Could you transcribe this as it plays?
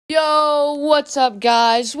Yo, what's up,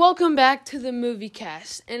 guys? Welcome back to the movie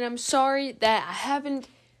cast. And I'm sorry that I haven't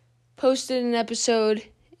posted an episode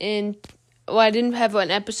I didn't have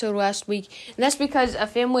an episode last week. And that's because a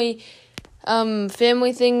family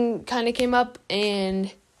thing kind of came up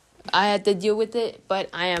and I had to deal with it. But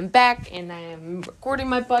I am back and I am recording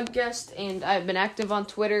my podcast and I've been active on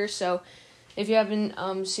Twitter. So if you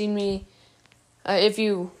haven't seen me, if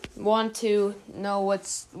you want to know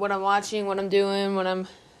what I'm watching, what I'm doing, what I'm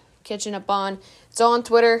catching up on, it's all on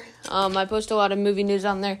Twitter. I post a lot of movie news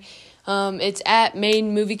on there. It's at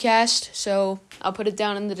Main Moviecast, so I'll put it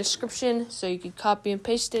down in the description so you can copy and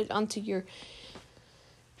paste it onto your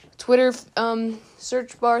Twitter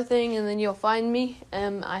search bar thing, and then you'll find me.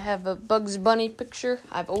 I have a Bugs Bunny picture.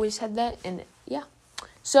 I've always had that, and yeah.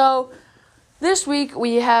 So this week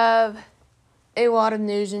we have a lot of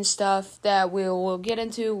news and stuff that we'll get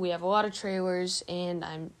into. We have a lot of trailers, and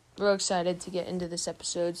I'm real excited to get into this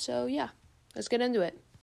episode. So yeah, let's get into it.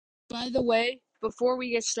 By the way, before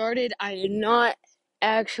we get started, I did not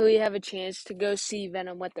actually have a chance to go see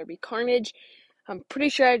Venom Let There Be Carnage. I'm pretty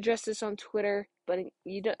sure I addressed this on Twitter, but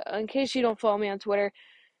in case you don't follow me on Twitter,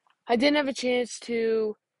 I didn't have a chance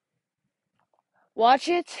to watch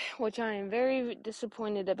it, which I am very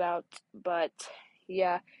disappointed about. But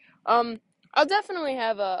yeah, I'll definitely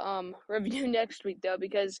have a review next week though,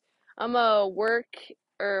 because I'm a work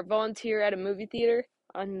or volunteer at a movie theater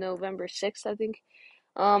on November 6th, I think.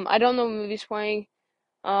 I don't know what movie's playing,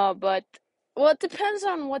 but well, it depends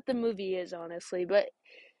on what the movie is, honestly. But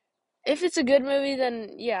if it's a good movie,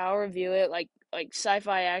 then yeah, I'll review it, like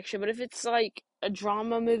sci-fi action. But if it's like a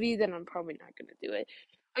drama movie, then I'm probably not gonna do it.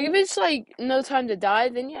 Like if it's like No Time to Die,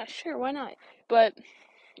 then yeah, sure, why not? But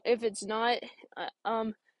if it's not, uh,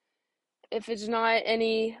 um, if it's not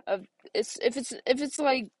any of if it's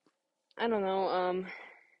like I don't know,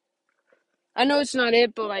 I know it's not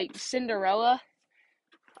it, but like Cinderella.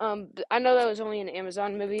 I know that was only an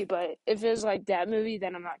Amazon movie, but if it's like that movie,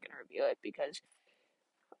 then I'm not gonna review it because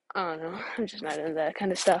I don't know. I'm just not into that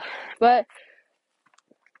kind of stuff. But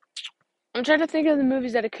I'm trying to think of the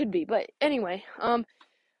movies that it could be. But anyway,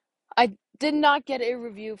 I did not get a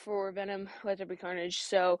review for Venom Let There Be Carnage,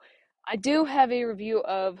 so I do have a review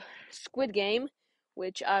of Squid Game,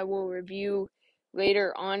 which I will review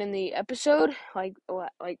later on in the episode, like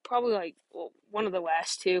probably like one of the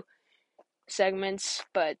last two segments.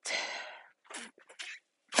 But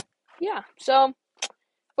yeah, so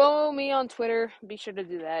follow me on Twitter. Be sure to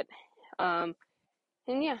do that. And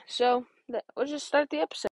yeah, so let's just start the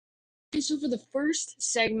episode. Okay, so for the first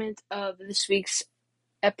segment of this week's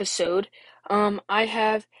episode, I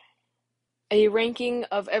have a ranking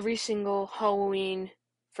of every single Halloween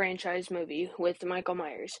franchise movie with Michael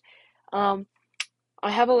Myers. Um, I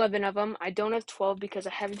have 11 of them. I don't have 12 because I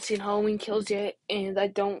haven't seen Halloween Kills yet, and I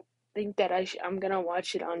don't think that I'm gonna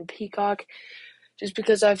watch it on Peacock, just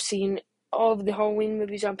because I've seen all of the Halloween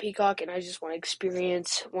movies on Peacock, and I just want to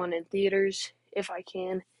experience one in theaters if I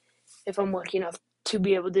can, if I'm lucky enough to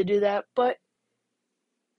be able to do that. But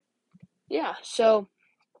yeah, so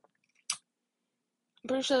I'm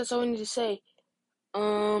pretty sure that's all I need to say.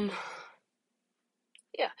 Um,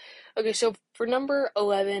 yeah. Okay, so for number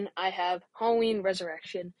 11, I have Halloween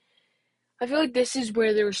Resurrection. I feel like this is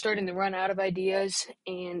where they were starting to run out of ideas,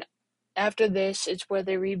 and after this, it's where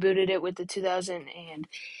they rebooted it with the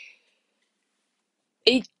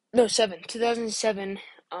 2007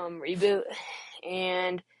 reboot,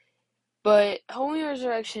 but Halloween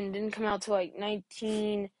Resurrection didn't come out till like I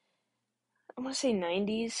want to say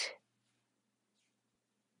 90s,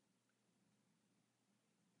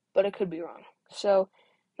 but I could be wrong. So,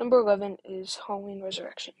 number 11 is Halloween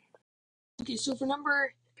Resurrection. Okay, so for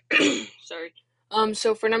number, sorry,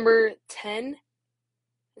 so for number 10,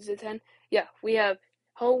 is it 10? Yeah, we have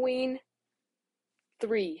Halloween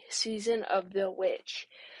 3, Season of the Witch.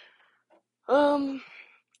 I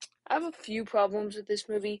have a few problems with this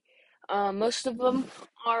movie. Most of them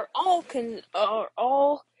are all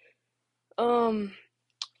um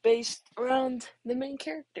based around the main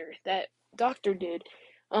character that Doctor did.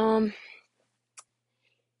 Um,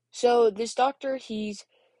 so this Doctor, he's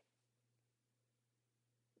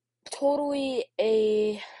totally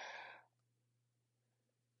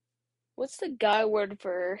what's the guy word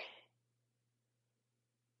for,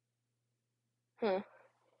 huh?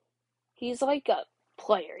 He's like a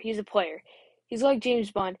player. He's a player. He's like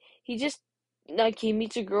James Bond. He just like he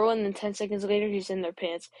meets a girl and then 10 seconds later he's in their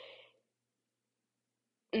pants.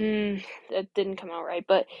 That didn't come out right,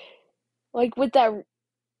 but like with that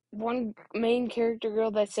one main character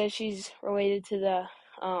girl that says she's related to the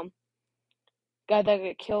guy that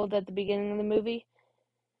got killed at the beginning of the movie.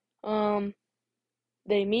 Um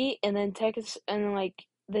they meet and then text and then like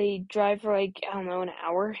they drive for like I don't know an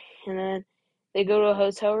hour and then they go to a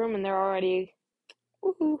hotel room and they're already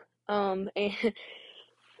woohoo and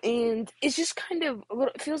and it's just kind of a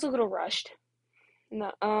little, it feels a little rushed.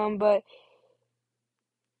 No, but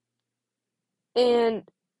and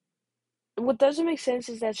what doesn't make sense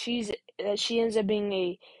is that she ends up being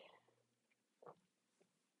a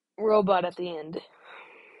robot at the end.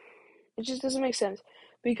 It just doesn't make sense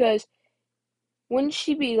because wouldn't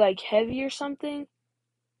she be like heavy or something?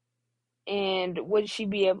 And would she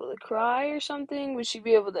be able to cry or something? Would she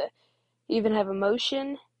be able to even have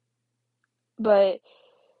emotion? But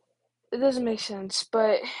it doesn't make sense.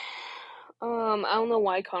 But I don't know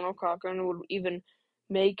why Connor Cochran would even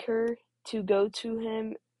make her to go to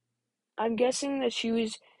him. I'm guessing that she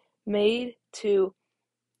was made to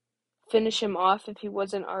finish him off if he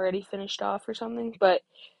wasn't already finished off or something. But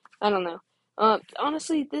I don't know.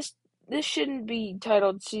 Honestly, this shouldn't be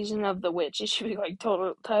titled Season of the Witch. It should be like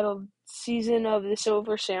titled Season of the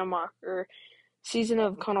Silver Shamrock or Season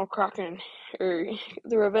of Connell Cochran or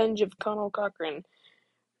The Revenge of Connell Cochran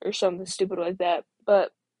or something stupid like that.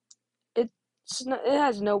 But it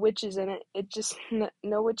has no witches in it. It just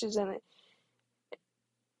no witches in it.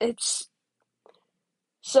 It's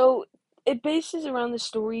so it bases around the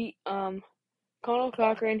story. Connell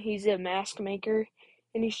Cochran, he's a mask maker,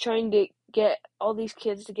 and he's trying to get all these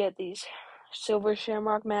kids to get these silver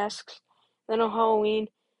shamrock masks. Then on Halloween,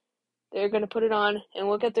 they're gonna put it on and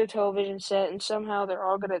look at their television set, and somehow they're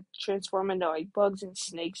all gonna transform into like bugs and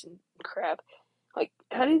snakes and crap. Like,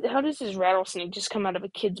 how does this rattlesnake just come out of a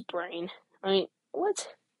kid's brain? I mean, what?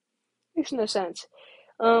 Makes no sense.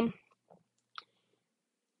 Um,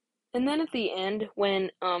 and then at the end, when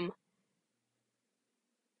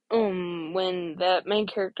that main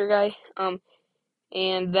character guy,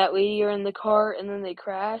 and that lady are in the car, and then they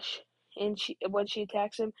crash, and when she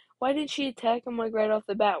attacks him, why didn't she attack him like right off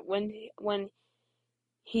the bat when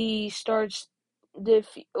he starts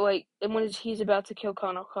like and when he's about to kill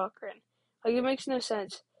Connell Cochran? Like it makes no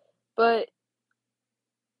sense, but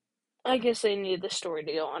I guess they needed the story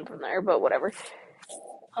to go on from there. But whatever.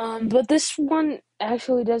 But this one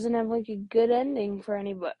actually doesn't have like a good ending for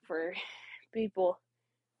anybody for people.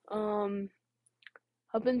 Um,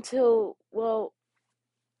 up until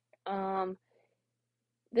um,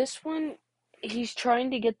 this one, he's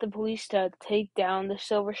trying to get the police to take down the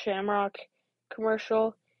Silver Shamrock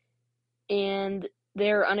commercial, and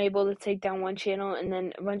they're unable to take down one channel, and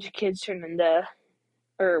then a bunch of kids turn into,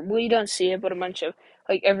 or well, you don't see it, but a bunch of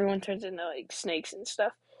like everyone turns into like snakes and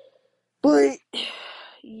stuff. But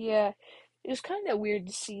yeah, it was kind of weird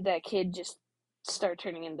to see that kid just start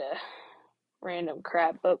turning into random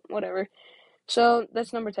crap, but whatever. So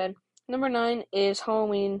that's number 10. Number 9 is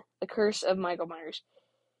Halloween, The Curse of Michael Myers.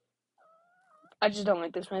 I just don't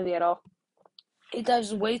like this movie at all. It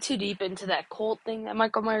dives way too deep into that cult thing that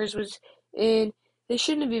Michael Myers was in. They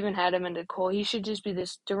shouldn't have even had him in the cult. He should just be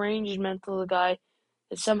this deranged mental guy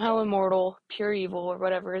that's somehow immortal, pure evil, or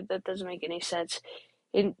whatever. That doesn't make any sense.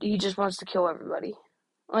 And he just wants to kill everybody.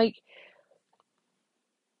 Like,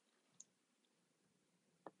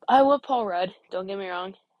 I love Paul Rudd, don't get me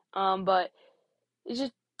wrong. But it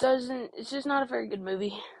just doesn't, it's just not a very good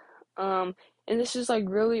movie. And this is like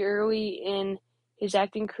really early in his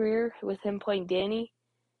acting career with him playing Danny.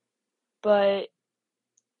 But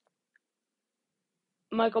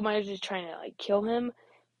Michael Myers is trying to like kill him.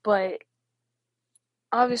 But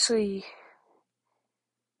obviously,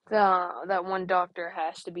 that one doctor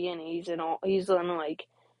has to be in. He's in like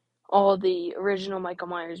all the original Michael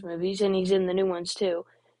Myers movies, and he's in the new ones too.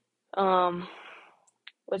 Um,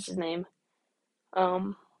 what's his name?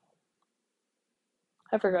 Um,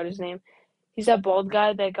 I forgot his name. He's that bald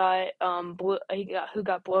guy that got who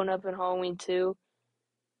got blown up in Halloween 2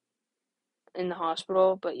 in the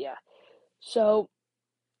hospital. But yeah, so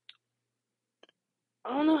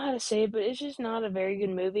I don't know how to say it, but it's just not a very good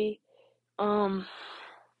movie. Um,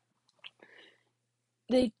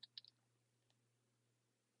 they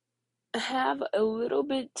have a little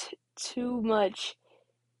bit too much,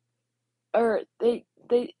 or they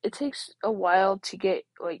it takes a while to get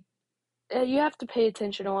like you have to pay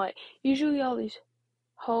attention a lot. Usually, all these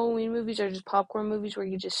Halloween movies are just popcorn movies where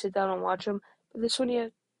you just sit down and watch them. But this one, you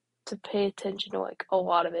have to pay attention to like a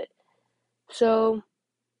lot of it. So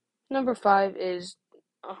number 5 is,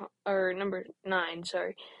 or number 9,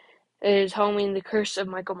 sorry, is Halloween: The Curse of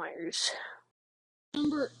Michael Myers.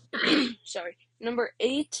 Number, sorry, number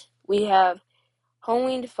 8 we have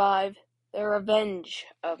Halloween 5: The Revenge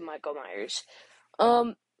of Michael Myers.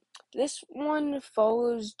 This one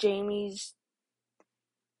follows Jamie's.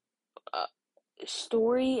 Uh,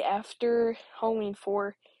 story after Halloween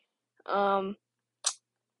 4. Um,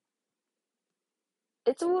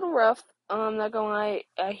 it's a little rough. Not gonna lie.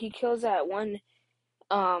 He kills that one.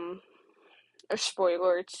 Um, or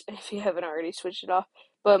spoilers if you haven't already switched it off.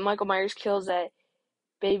 But Michael Myers kills that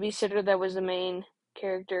babysitter that was the main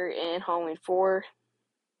character in Halloween 4,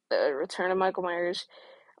 The Return of Michael Myers.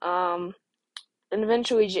 And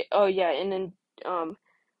eventually, oh yeah, and then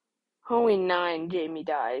Halloween 9, Jamie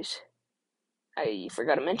dies. I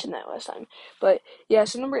forgot to mention that last time. But yeah,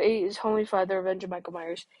 so number 8 is Halloween 5, The Revenge of Michael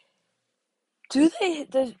Myers. Do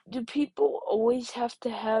people always have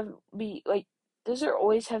to be like, does there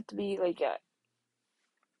always have to be like a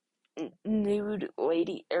nude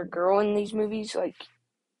lady or girl in these movies? Like,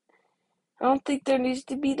 I don't think there needs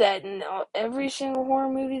to be that in every single horror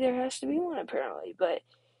movie. There has to be one apparently, but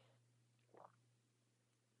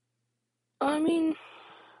I mean,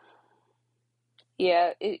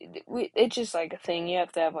 yeah, it's just like a thing. You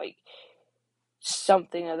have to have like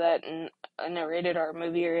something of that in a rated R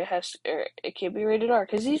movie, or it can't be rated R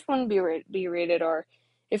because these wouldn't be rated R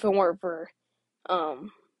if it weren't for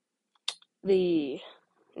um the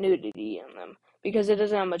nudity in them, because it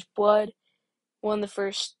doesn't have much blood. Well, in the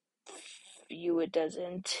first few, it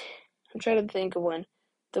doesn't. I'm trying to think of when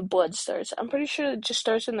the blood starts. I'm pretty sure it just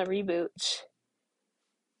starts in the reboots.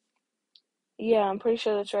 Yeah, I'm pretty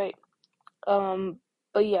sure that's right.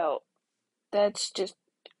 But yeah, that's just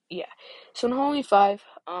yeah. So in Halloween 5,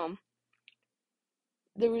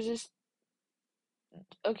 there was this.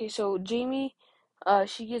 Okay, so Jamie,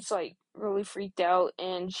 she gets like really freaked out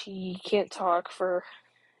and she can't talk for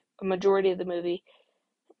a majority of the movie,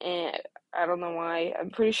 and I don't know why. I'm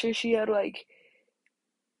pretty sure she was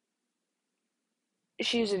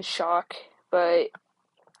in shock, but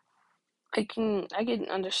I can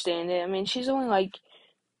understand it. I mean, she's only like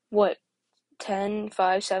what 10,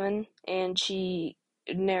 5, 7, and she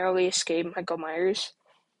narrowly escaped Michael Myers.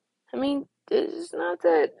 I mean, it's not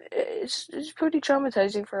that it's pretty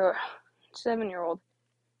traumatizing for a 7-year-old.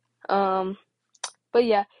 Um, but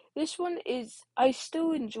yeah, this one is I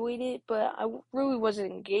still enjoyed it, but I really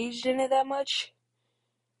wasn't engaged in it that much.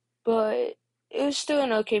 But it was still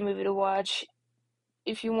an okay movie to watch.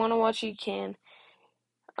 If you want to watch it, you can.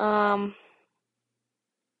 Um,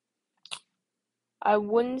 I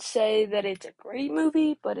wouldn't say that it's a great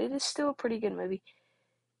movie, but it is still a pretty good movie.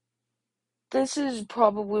 This is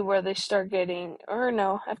probably where they start getting, or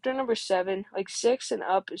no, after number 7, like 6 and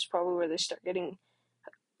up is probably where they start getting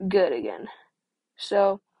good again.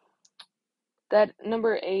 So that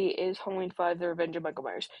number 8 is Halloween 5, The Revenge of Michael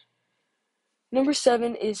Myers. Number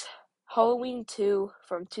 7 is Halloween 2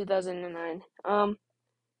 from 2009.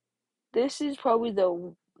 This is probably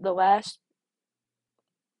the last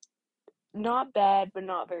not bad but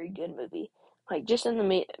not very good movie. Like just in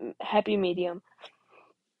the happy medium.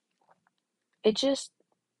 It just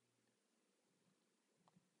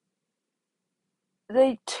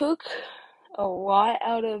they took a lot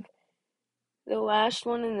out of the last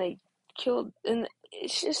one and they killed, and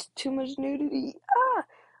it's just too much nudity.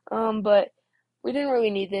 But we didn't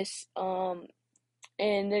really need this.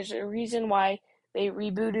 And there's a reason why they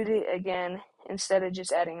rebooted it again instead of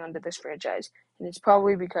just adding on to this franchise. And it's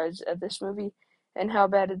probably because of this movie and how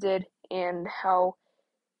bad it did and how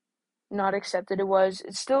not accepted it was.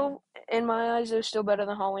 It's still, in my eyes, it was still better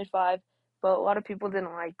than Halloween 5, but a lot of people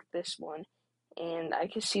didn't like this one, and I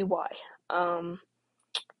can see why. Um,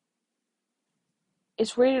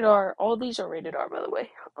 it's rated R. All these are rated R, by the way.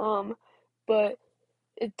 But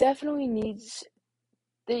it definitely needs.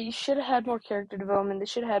 They should have had more character development. They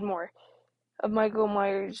should have had more of Michael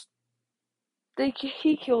Myers.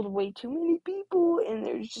 He killed way too many people, and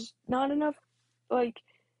there's just not enough. Like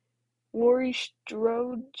Laurie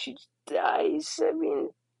Strode, she dies. I mean,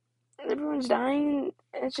 everyone's dying.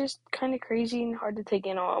 It's just kind of crazy and hard to take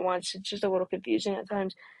in all at once. It's just a little confusing at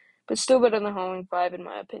times, but still better than Halloween 5 in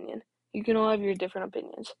my opinion. You can all have your different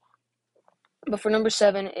opinions. But for number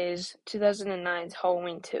 7 is 2009's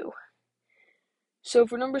Halloween 2. So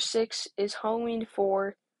for number 6 is Halloween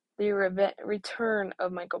 4, The Return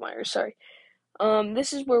of Michael Myers. Sorry.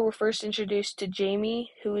 This is where we're first introduced to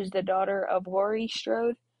Jamie, who is the daughter of Laurie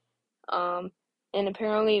Strode. And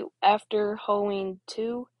apparently after Halloween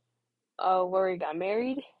 2, Laurie got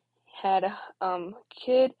married, had a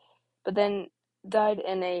kid, but then died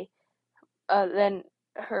in then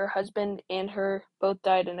her husband and her both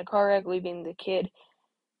died in a car wreck, leaving the kid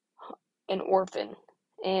an orphan.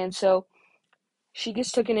 And so she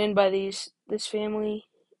gets taken in by this family.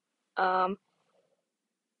 Um,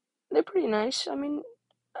 they're pretty nice. I mean,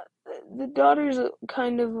 the daughter's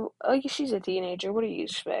kind of like she's a teenager. What do you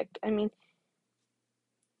expect? I mean,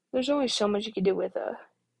 there's only so much you can do with a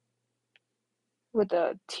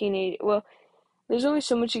teenage. Well, there's only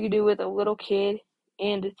so much you can do with a little kid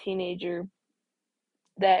and a teenager.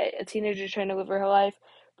 That a teenager's trying to live her life,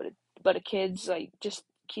 but a kid's like just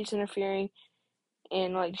keeps interfering,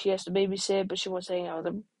 and like she has to babysit, but she wants to hang out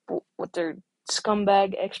with their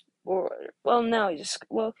scumbag ex. Or well, now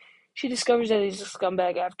she discovers that he's a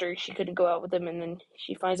scumbag after she couldn't go out with him, and then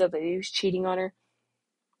she finds out that he was cheating on her.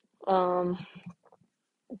 Um,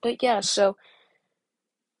 but yeah, so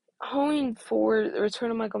Halloween 4, The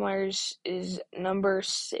Return of Michael Myers is number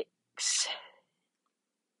 6.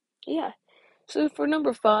 Yeah. So for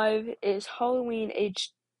number 5 is Halloween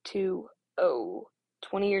H2O,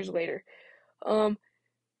 20 years later. Um,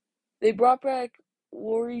 they brought back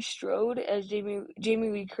Laurie Strode as Jamie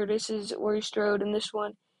Lee Curtis's Laurie Strode in this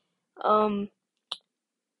one. Um,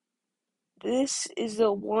 this is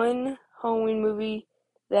the one Halloween movie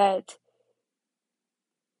that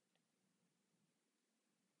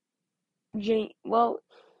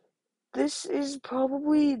this is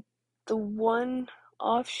probably the one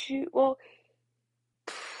offshoot. Well,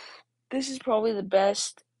 this is probably the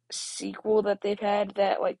best sequel that they've had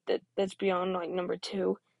that's beyond like number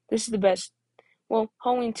 2. This is the best. Well,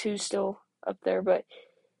 Halloween 2 is still up there, but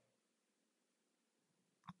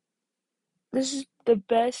this is the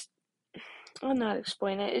best. I'll not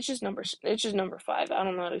explain it. It's just number 5. I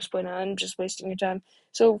don't know how to explain it. I'm just wasting your time.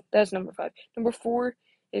 So that's number 5. Number 4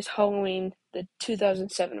 is Halloween, the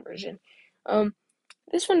 2007 version.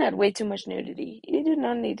 This one had way too much nudity. You did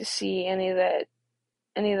not need to see any of that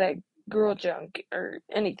girl junk or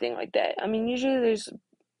anything like that. I mean, usually there's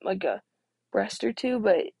like a breast or two,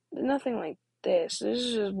 but nothing like this. This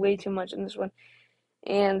is just way too much in this one,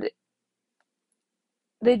 and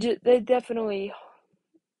they definitely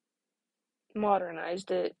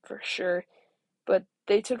modernized it for sure, but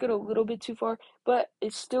they took it a little bit too far. But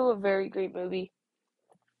it's still a very great movie.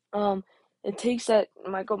 It takes that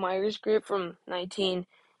Michael Myers script from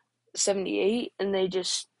 1978, and they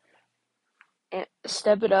just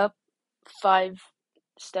step it up 5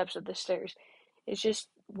 steps of the stairs. It's just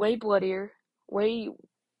way bloodier, way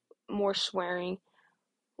more swearing,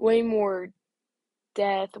 way more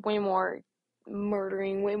death, way more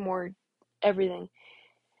murdering, way more everything.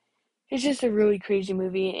 It's just a really crazy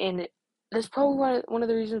movie, and that's probably one of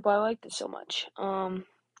the reasons why I liked it so much.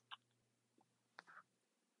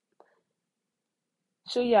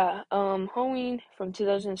 So yeah, Halloween from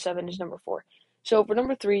 2007 is number 4. So for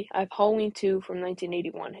number 3, I have Halloween 2 from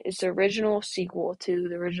 1981. It's the original sequel to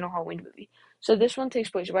the original Halloween movie. So this one takes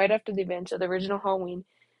place right after the events of the original Halloween,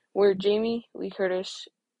 where Jamie Lee Curtis,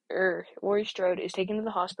 or Laurie Strode, is taken to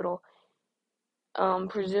the hospital.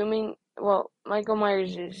 Presuming, well, Michael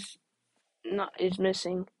Myers is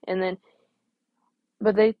missing, and then,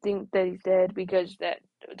 but they think that he's dead because that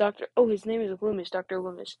doctor. Oh, his name is Loomis, Dr.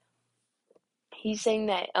 Loomis. He's saying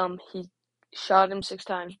that he shot him 6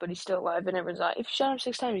 times, but he's still alive, and everyone's like, if you shot him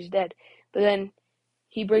 6 times, he's dead. But then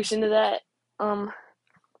he breaks into that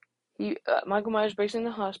Michael Myers breaks into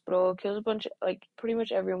the hospital, kills a bunch of, like, pretty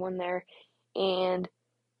much everyone there, and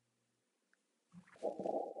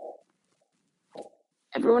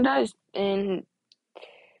everyone dies. And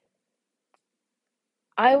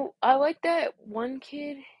I like that one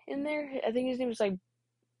kid in there. I think his name is like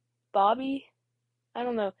Bobby. I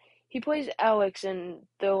don't know. He plays Alex in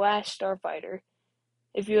The Last Starfighter,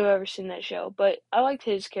 if you've ever seen that show. But I liked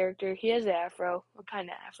his character. He has an afro, a kind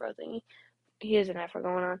of afro thing. He has an afro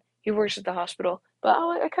going on. He works at the hospital, but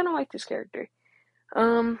I kind of like this character.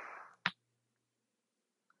 Um,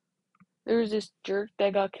 there was this jerk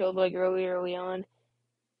that got killed like early on,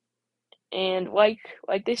 and like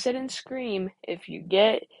they said in Scream, if you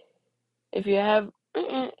have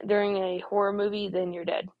during a horror movie, then you're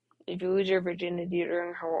dead. If you lose your virginity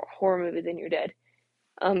during a horror movie, then you're dead.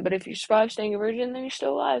 But if you survive staying a virgin, then you're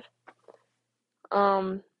still alive.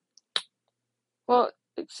 Um, well,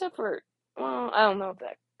 except for, well, I don't know if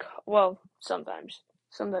that, well, sometimes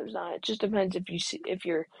not. It just depends if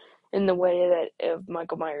you're in the way of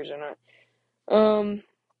Michael Myers or not.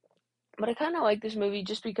 But I kind of like this movie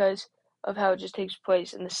just because of how it just takes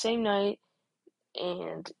place in the same night,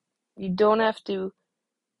 and you don't have to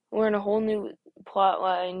learn a whole new plot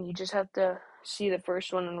line. You just have to see the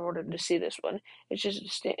first one in order to see this one. It's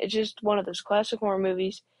just one of those classic horror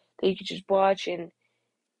movies that you could just watch and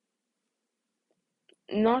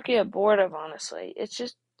not get bored of. Honestly, it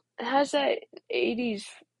has that 80s.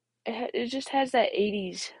 It just has that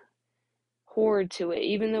 80s horror to it.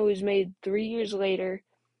 Even though it was made 3 years later,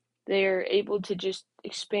 they're able to just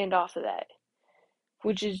expand off of that,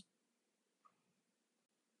 which is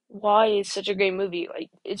why it's such a great movie. Like,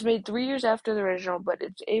 it's made 3 years after the original, but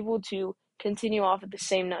it's able to continue off at the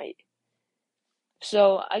same night.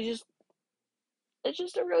 So it's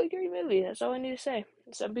just a really great movie. That's all I need to say.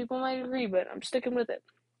 Some people might agree, but I'm sticking with it.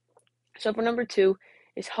 So for number two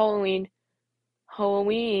is Halloween.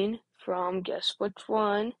 Halloween from, guess which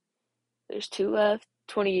one? There's two left.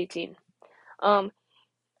 2018. Um,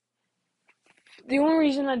 the only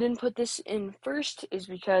reason I didn't put this in first is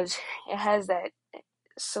because it has that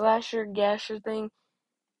slasher gasher thing.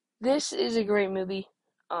 This is a great movie.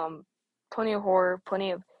 Plenty of horror,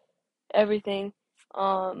 plenty of everything.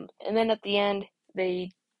 And then at the end,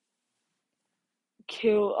 they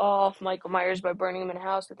kill off Michael Myers by burning him in a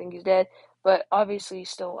house. I think he's dead, but obviously he's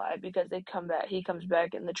still alive because they come back. He comes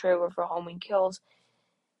back in the trailer for Halloween Kills.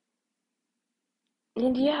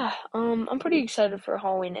 And yeah, I'm pretty excited for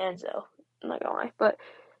Halloween Ends though. I'm not gonna lie, but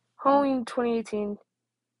Halloween 2018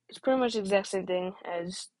 is pretty much the exact same thing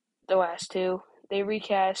as the last two. They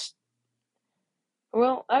recast.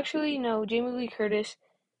 Well, actually, no. Jamie Lee Curtis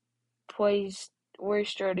plays Laurie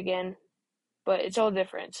Strode again, but it's all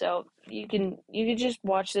different. So you can just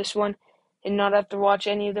watch this one and not have to watch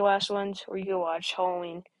any of the last ones, or you can watch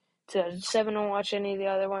Halloween 2007 and watch any of the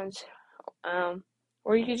other ones.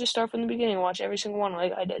 Or you could just start from the beginning and watch every single one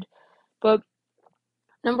like I did. But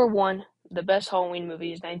number one, the best Halloween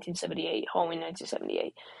movie is 1978, Halloween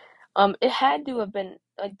 1978. It had to have been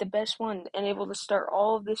like the best one and able to start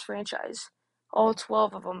all of this franchise, all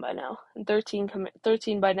 12 of them by now, and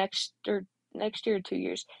 13 by next year, 2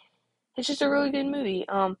 years. It's just a really good movie.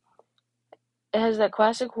 It has that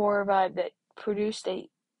classic horror vibe that produced a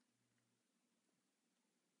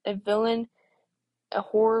villain, a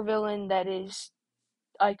horror villain that is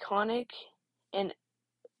iconic, and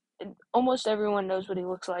almost everyone knows what he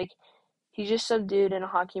looks like. He's just some dude in a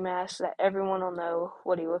hockey mask that everyone will know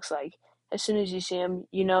what he looks like. As soon as you see him,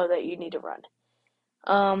 you know that you need to run.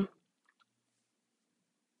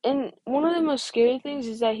 And one of the most scary things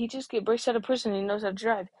is that he just breaks out of prison and he knows how to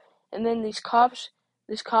drive. And then this cop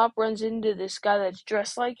runs into this guy that's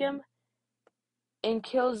dressed like him and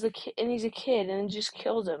kills the kid, and he's a kid and just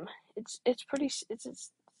kills him. It's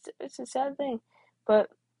a sad thing, but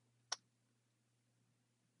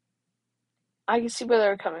I can see where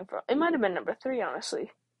they're coming from. It might have been number three,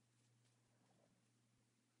 honestly.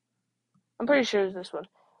 I'm pretty sure it's this one.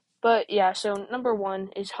 But yeah, so number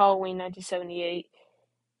one is Halloween 1978,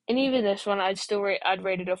 and even this one, I'd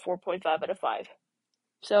rate it a 4.5 out of 5.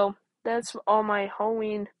 So that's all my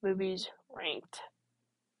Halloween movies ranked.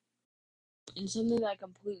 And something that I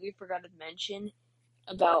completely forgot to mention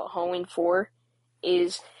about Halloween 4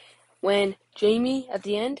 is when Jamie at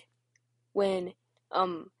the end, when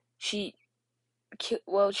she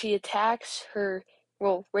she attacks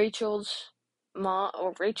Rachel's mom,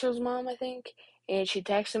 I think, and she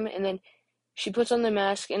attacks him, and then she puts on the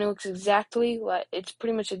mask, and it looks exactly like, it's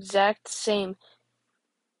pretty much exact same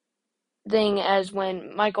thing as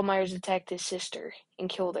when Michael Myers attacked his sister and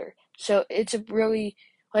killed her. So it's a really,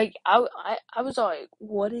 like, I was all like,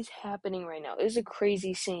 what is happening right now? It's a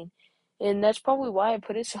crazy scene. And that's probably why I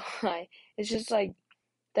put it so high. It's just like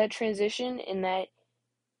that transition and that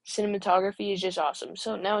cinematography is just awesome.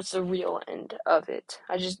 So now it's the real end of it.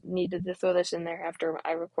 I just needed to throw this in there after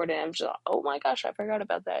I recorded it. I'm just like, oh my gosh, I forgot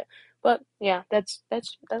about that. But yeah, that's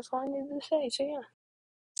all I needed to say. So yeah.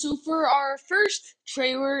 So for our first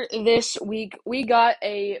trailer this week, we got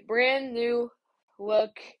a brand new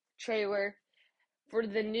look trailer for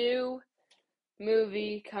the new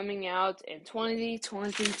movie coming out in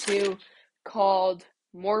 2022 called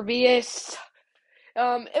Morbius.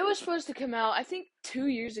 It was supposed to come out, I think, 2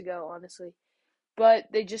 years ago, honestly, but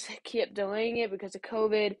they just kept delaying it because of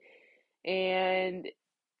COVID, and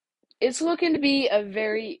it's looking to be a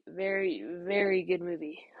very, very, very good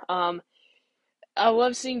movie. I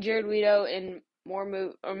love seeing Jared Leto in more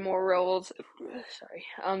roles. Sorry.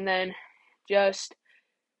 Than just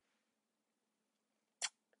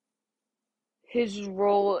his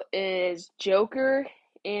role as Joker,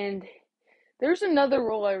 and there's another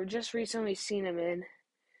role I just recently seen him in.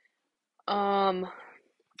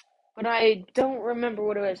 But I don't remember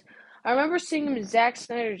what it was. I remember seeing him in Zack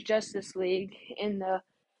Snyder's Justice League in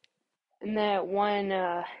that one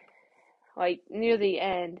like near the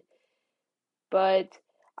end, but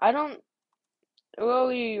I don't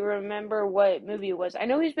really remember what movie it was. I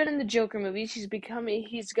know he's been in the Joker movies. He's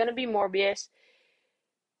gonna be Morbius.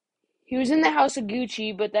 He was in the House of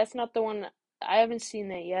Gucci, but that's not the one. I haven't seen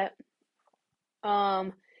that yet.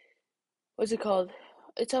 Um, what's it called?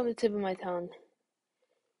 It's on the tip of my tongue.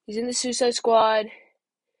 He's in the Suicide Squad.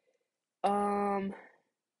 Um,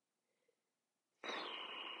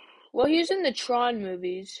 Well, he was in the Tron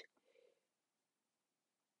movies.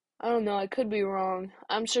 I don't know. I could be wrong.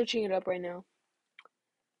 I'm searching it up right now.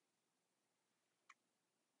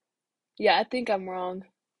 Yeah, I think I'm wrong.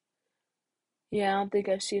 Yeah, I don't think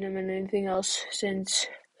I've seen him in anything else since.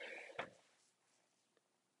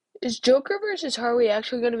 Is Joker versus Harley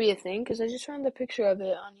actually going to be a thing? Because I just found the picture of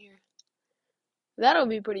it on here. That'll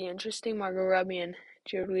be pretty interesting. Margot Robbie and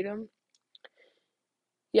Jared Leto.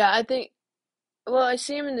 Yeah, I think. Well, I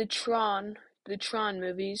see him in the Tron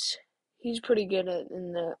movies. He's pretty good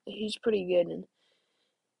He's pretty good in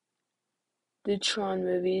the Tron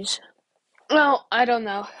movies. Well, I don't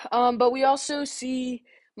know. But we also see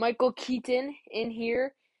Michael Keaton in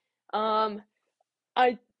here. Um,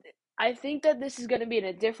 I I think that this is gonna be in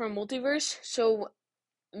a different multiverse. So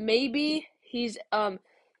maybe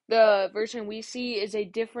the version we see is a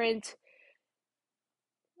different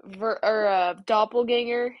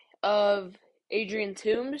doppelganger of Adrian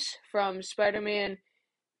Toomes from Spider-Man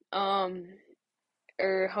um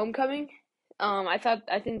or Homecoming. I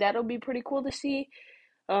think that'll be pretty cool to see.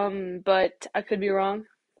 But I could be wrong.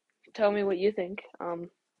 Tell me what you think.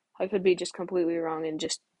 I could be just completely wrong and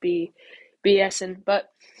just be BSing. But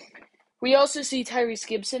we also see Tyrese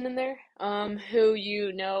Gibson in there, who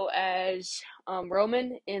you know as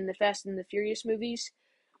Roman in the Fast and the Furious movies.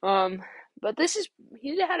 Um, but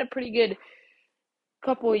he's had a pretty good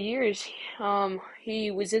couple of years.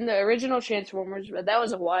 He was in the original Transformers, but that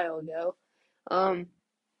was a while ago. Um,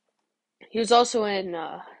 he was also in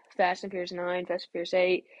Fast and Furious 9, Fast and Furious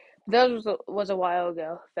 8. That was a while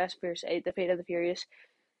ago. Fast and Furious 8, The Fate of the Furious.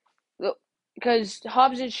 Because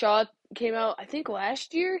Hobbs and Shaw came out, I think,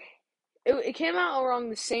 last year. It came out around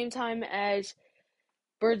the same time as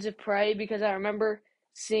Birds of Prey because I remember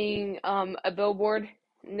seeing a billboard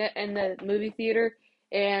in the movie theater,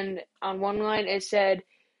 and on one line it said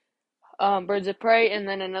Birds of Prey, and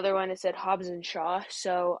then another one it said Hobbs and Shaw.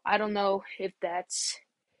 So I don't know if that's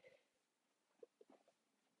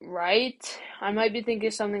right. I might be thinking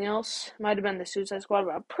of something else. Might have been the Suicide Squad,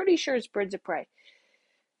 but I'm pretty sure it's Birds of Prey.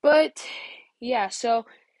 But yeah, so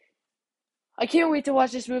I can't wait to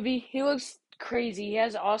watch this movie. He looks crazy. He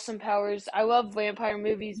has awesome powers. I love vampire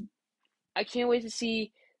movies. I can't wait to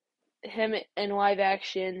see him in live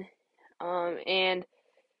action. And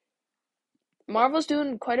Marvel's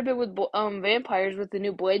doing quite a bit with vampires with the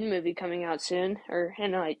new Blade movie coming out soon, or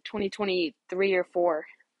in like 2023 or 4.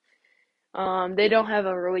 They don't have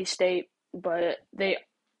a release date, but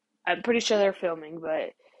I'm pretty sure they're filming.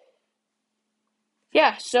 But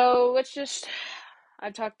yeah, so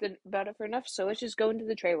I've talked about it for enough. So let's just go into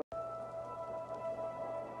the trailer.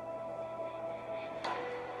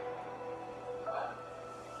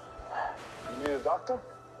 You need a doctor?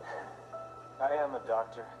 I am a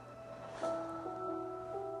doctor.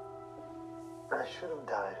 I should have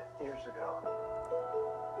died years ago.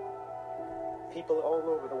 People all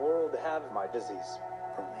over the world have my disease.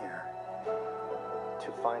 From here,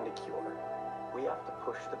 to find a cure, we have to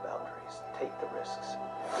push the boundaries, take the risks.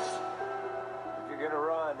 If you're gonna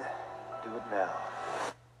run, do it now.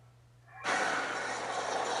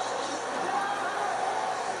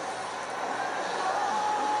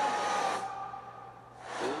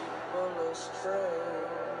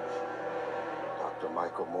 Dr.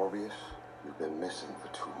 Michael Morbius, you've been missing for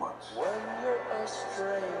 2 months. When you're a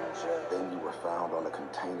stranger, Then you were found on a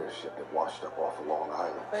container ship that washed up off of Long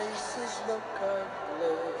Island. faces look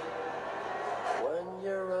ugly. When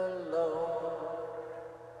you're alone,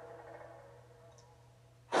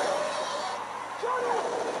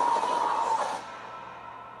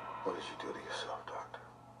 What did you do to yourself, Doctor?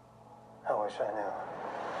 I wish I knew.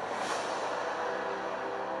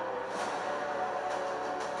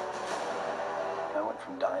 I went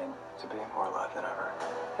from dying to being more alive than ever.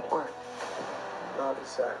 it worked. Not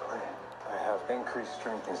exactly. I have increased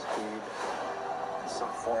strength and speed, and some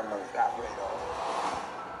form of bat radar.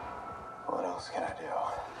 What else can I do?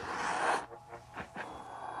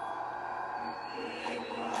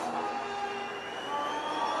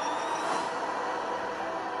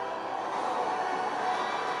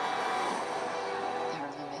 There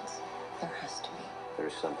are limits. There has to be.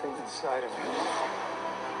 There's something inside of me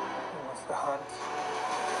that wants to hunt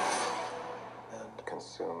and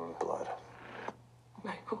consume blood.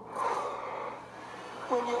 Michael.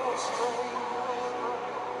 When you're a stranger,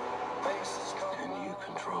 faces come. Can you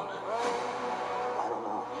control it? I don't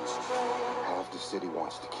know. Half the city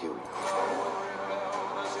wants to kill you.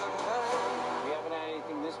 We haven't had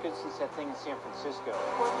anything this good since that thing in San Francisco.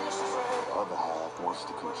 The other half wants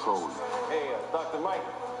to control you. Hey, Dr. Mike,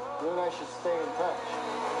 you and I should stay in touch.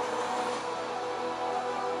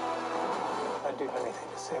 I'd do anything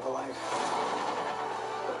to save a life.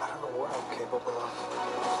 But I don't know what I'm capable of.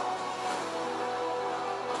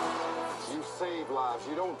 You save lives,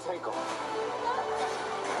 you don't take them.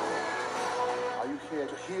 Are you here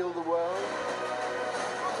to heal the world?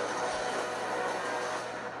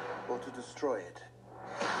 Or to destroy it?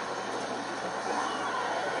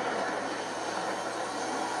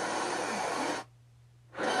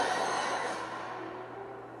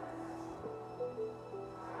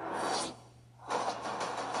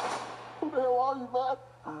 Who the hell are you, Matt?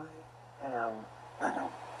 I am Venom.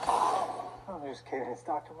 I'm just kidding. It's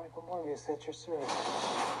Dr. Michael Morbius at your service.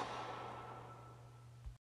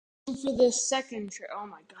 For the second oh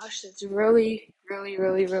my gosh, that's really echoey.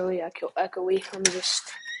 Let me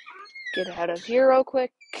just get out of here real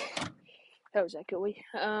quick. That was echoey.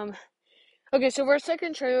 Okay, so for our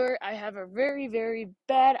second trailer, I have a very, very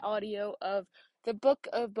bad audio of the Book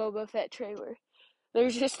of Boba Fett trailer.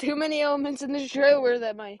 There's just too many elements in this trailer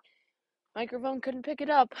that my microphone couldn't pick it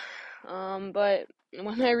up. But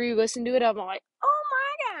when I re-listened to it, I'm like, oh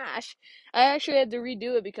my gosh! I actually had to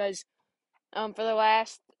redo it because, for the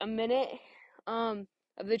last a minute, of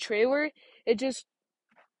the trailer, it just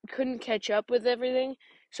couldn't catch up with everything,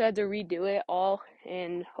 so I had to redo it all,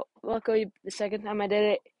 and luckily, the second time I did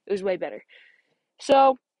it, it was way better.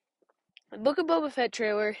 So, the Book of Boba Fett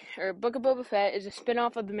trailer, or Book of Boba Fett, is a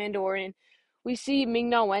spin-off of The Mandalorian. We see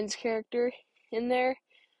Ming-Na Wen's character in there,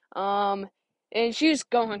 and she's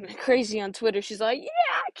going crazy on Twitter. She's like,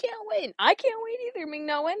 yeah, I can't wait. I can't wait either,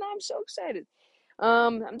 Ming-Na Wen. I'm so excited.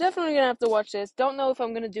 I'm definitely gonna have to watch this. Don't know if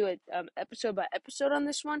I'm gonna do it episode by episode on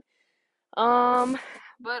this one.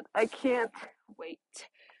 But I can't wait.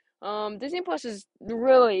 Disney Plus has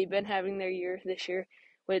really been having their year this year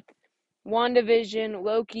with WandaVision,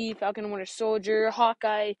 Loki, Falcon and Winter Soldier,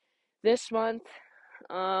 Hawkeye this month,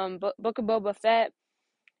 Book of Boba Fett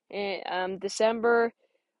in December,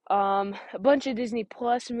 a bunch of Disney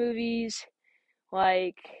Plus movies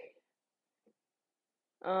like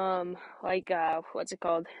what's it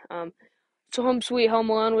called? So Home Sweet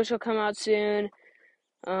Home Alone, which will come out soon.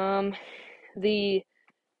 The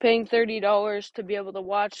paying $30 to be able to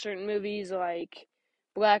watch certain movies like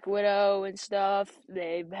Black Widow and stuff.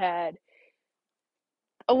 They've had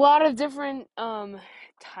a lot of different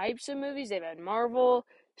types of movies. They've had Marvel,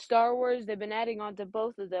 Star Wars. They've been adding on to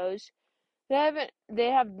both of those.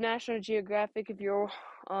 They have National Geographic if you're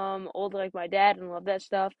old like my dad and love that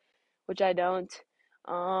stuff, which I don't.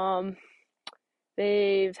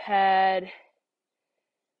 They've had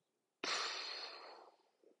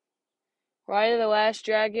Ride of the Last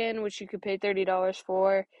Dragon, which you could pay $30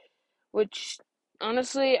 for, which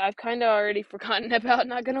honestly I've kind of already forgotten about,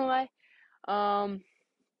 not gonna lie.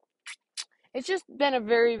 It's just been a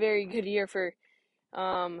very, very good year for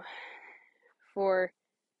for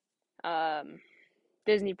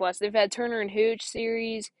Disney Plus. They've had Turner and Hooch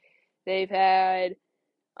series. They've had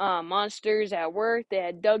Monsters at Work. They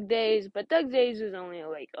had Doug Days, but Doug Days was only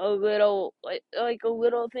like a little like a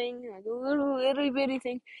little thing, like a little itty bitty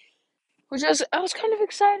thing. Which I was kind of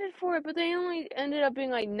excited for it, but they only ended up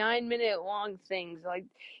being like 9-minute long things. Like,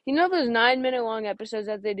 you know those 9-minute long episodes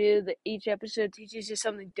that they do, that each episode teaches you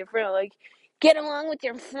something different, like get along with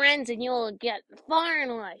your friends and you'll get far in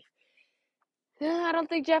life. Yeah, I don't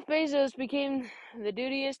think Jeff Bezos became the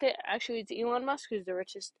dudiest. Actually, it's Elon Musk who's the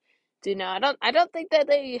richest dude now. I don't think that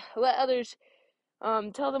they let others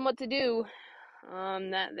tell them what to do.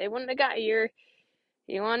 That they wouldn't have got here.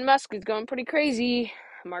 Elon Musk is going pretty crazy.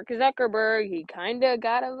 Mark Zuckerberg, he kind of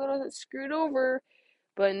got a little screwed over,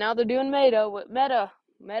 but now they're doing Meta.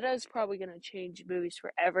 Meta is probably going to change movies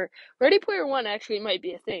forever. Ready Player One actually might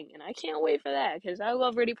be a thing, and I can't wait for that, because I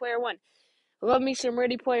love Ready Player One. I love me some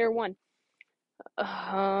Ready Player One.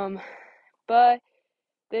 But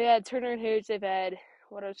they had Turner and Hooch. They've had,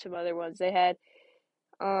 what are some other ones? They had,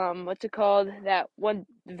 what's it called? That one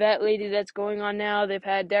vet lady that's going on now. They've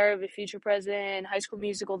had Diary of a Future President, High School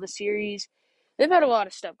Musical, the series. They've had a lot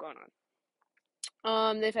of stuff going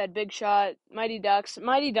on. They've had Big Shot, Mighty Ducks.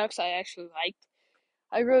 Mighty Ducks I actually liked.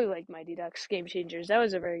 I really liked Mighty Ducks, Game Changers. That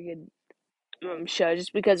was a very good show,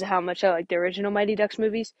 just because of how much I like the original Mighty Ducks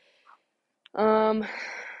movies. But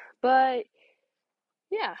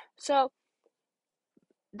yeah, so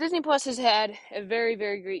Disney Plus has had a very,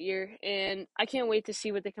 very great year, and I can't wait to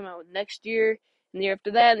see what they come out with next year, and the year after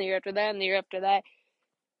that, and the year after that, and the year after that.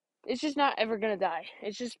 It's just not ever gonna die.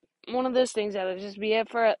 It's just one of those things that'll just be there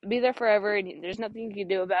forever, and there's nothing you can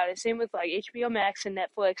do about it. Same with like HBO Max and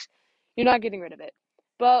Netflix. You're not getting rid of it.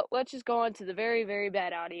 But let's just go on to the very, very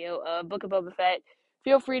bad audio of Book of Boba Fett.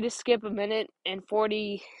 Feel free to skip a minute and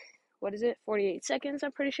 48 seconds,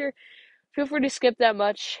 I'm pretty sure. Feel free to skip that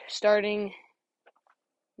much starting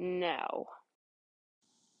now.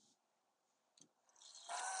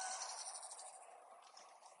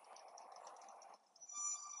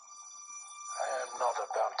 not a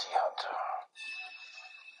bounty hunter.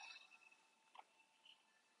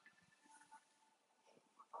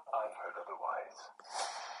 I've heard otherwise.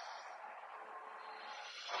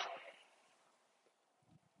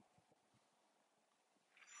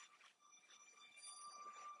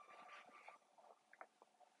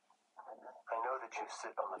 I know that you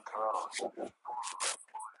sit on the throne.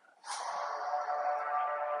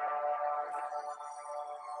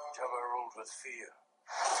 Jabba ruled with fear.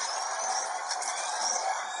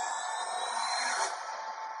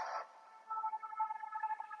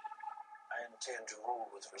 I intend to rule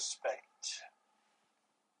with respect.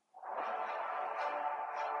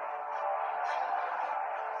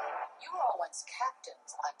 You were all once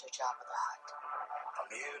captains under Jabba the Hutt. I'm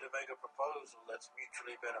here to make a proposal that's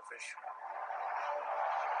mutually beneficial.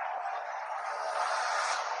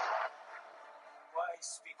 Why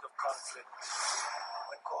speak of conflict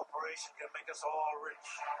when cooperation can make us all rich?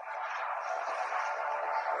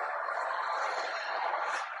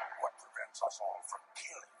 What prevents us all from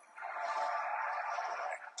killing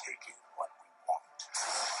and taking what we want?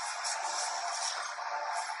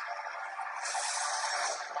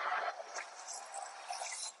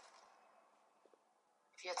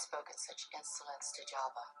 If you had spoken such insolence to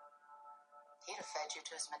Jabba, he'd have fed you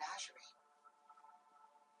to his menagerie.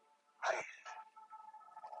 Please,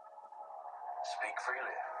 speak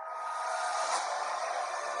freely.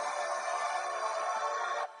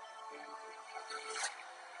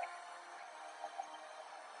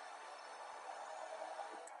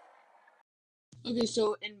 Okay,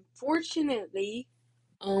 so unfortunately,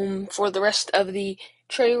 for the rest of the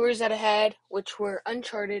trailers that I had, which were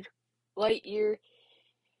Uncharted, Lightyear,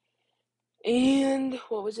 and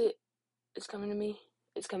what was it? It's coming to me.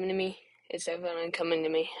 It's coming to me. It's definitely coming to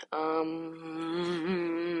me.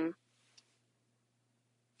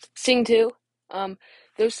 Sing 2.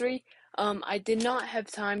 Those three. I did not have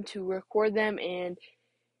time to record them, and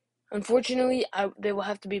unfortunately, they will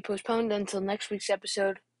have to be postponed until next week's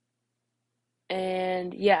episode.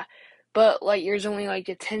 And yeah, but Lightyear's only like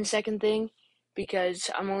a 10-second thing because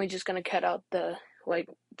I'm only just gonna cut out the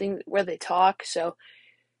thing where they talk, so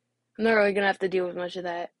I'm not really gonna have to deal with much of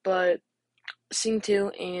that. But Sing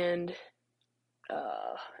 2 and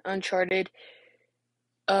Uncharted.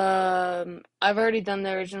 I've already done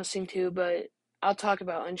the original Sing 2, but I'll talk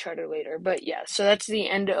about Uncharted later. But yeah, so that's the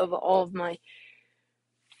end of all of my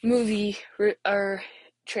movie or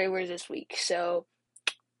trailers this week. So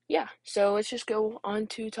yeah, so let's just go on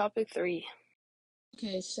to topic 3.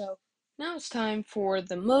 Okay, so now it's time for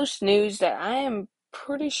the most news that I am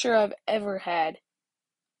pretty sure I've ever had.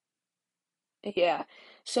 Yeah,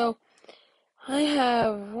 so I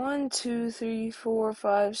have 1, 2, 3, 4,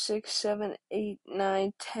 5, 6, 7, 8,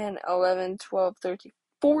 9, 10, 11, 12, 13,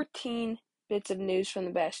 14 bits of news from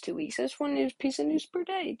the past 2 weeks. That's one piece of news per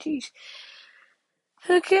day. Jeez.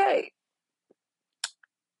 Okay.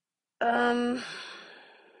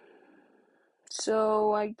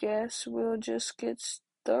 So I guess we'll just get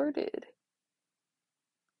started.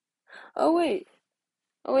 Oh wait,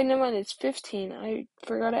 never mind, it's 15. I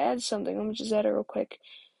forgot to add something. Let me just add it real quick.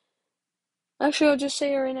 Actually, I'll just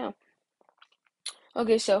say it right now.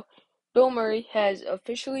 Okay, so Bill Murray has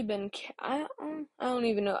officially been. I don't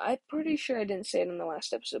even know. I'm pretty sure I didn't say it in the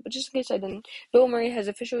last episode, but just in case I didn't, Bill Murray has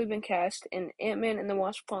officially been cast in Ant-Man and the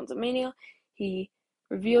Wasp: Quantumania. He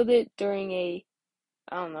revealed it during a,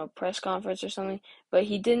 I don't know, press conference or something, but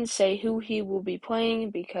he didn't say who he will be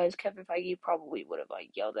playing because Kevin Feige probably would have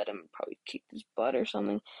yelled at him and probably kicked his butt or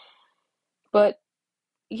something. But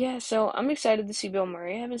yeah, so I'm excited to see Bill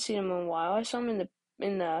Murray. I haven't seen him in a while. I saw him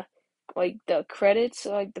in the the credits,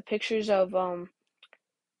 like the pictures of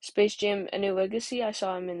Space Jam: A New Legacy. I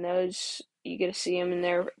saw him in those. You get to see him in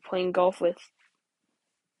there playing golf with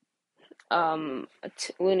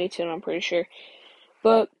Looney Tune, I'm pretty sure.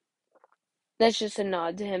 But that's just a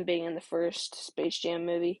nod to him being in the first Space Jam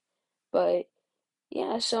movie. But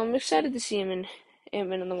yeah, so I'm excited to see him in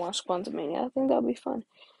Ant-Man and the Wasp: Quantumania. I think that'll be fun.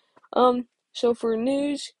 So for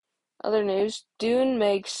other news, Dune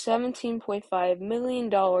makes $17.5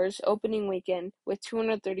 million opening weekend with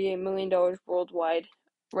 $238 million worldwide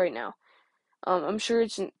right now. I'm sure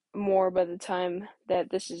it's more by the time that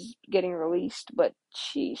this is getting released, but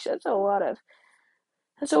jeez, that's a lot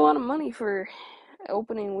of money for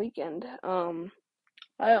opening weekend. I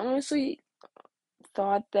honestly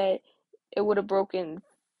thought that it would have broken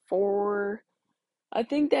I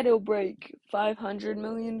think that it'll break $500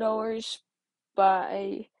 million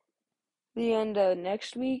by the end of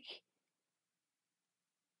next week.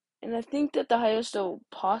 And I think that the highest it'll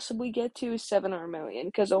possibly get to is 700 million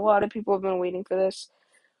because a lot of people have been waiting for this.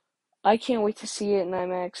 I can't wait to see it in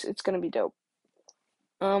IMAX. It's going to be dope.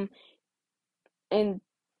 And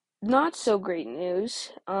not so great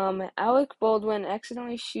news. Alec Baldwin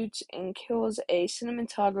accidentally shoots and kills a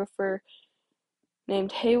cinematographer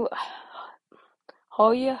named Halyna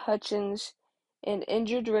Hutchins and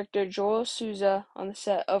injured director Joel Souza on the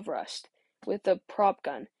set of Rust with a prop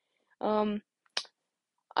gun.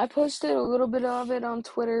 I posted a little bit of it on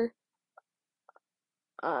Twitter.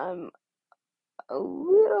 I'm a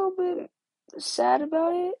little bit sad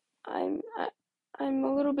about it. I'm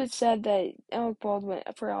a little bit sad that Alec Baldwin.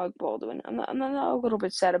 I'm not a little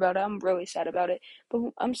bit sad about it. I'm really sad about it.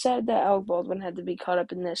 But I'm sad that Alec Baldwin had to be caught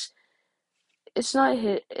up in this. It's not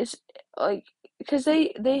hit. It's like because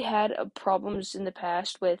they had problems in the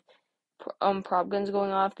past with prop guns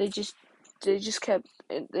going off. They just kept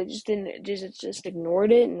they just didn't just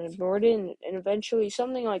ignored it and eventually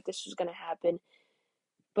something like this was gonna happen.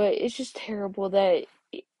 But it's just terrible that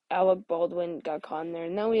Alec Baldwin got caught in there,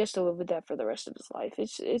 and now he has to live with that for the rest of his life.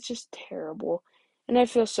 It's just terrible, and I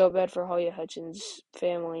feel so bad for Halyna Hutchins'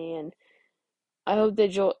 family, and I hope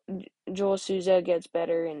that Joel Souza gets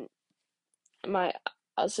better, and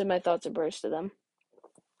I'll send my thoughts and prayers to them.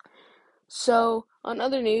 So on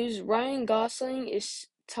other news, Ryan Gosling is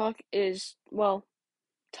talking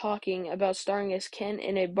about starring as Ken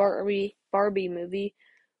in a Barbie movie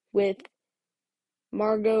with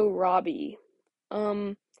Margot Robbie.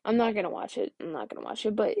 I'm not gonna watch it.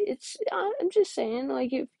 But I'm just saying,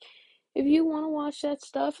 like, if you want to watch that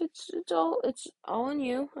stuff, it's all on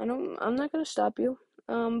you. I'm not gonna stop you.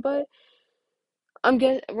 But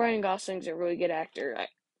Ryan Gosling's a really good actor,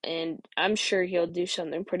 and I'm sure he'll do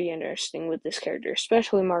something pretty interesting with this character,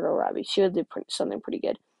 especially Margot Robbie. She'll do something pretty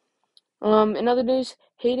good. In other news,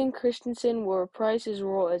 Hayden Christensen will reprise his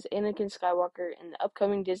role as Anakin Skywalker in the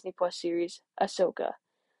upcoming Disney Plus series Ahsoka.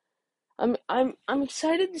 I'm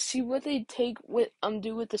excited to see what they do with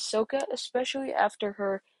Ahsoka, especially after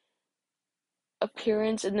her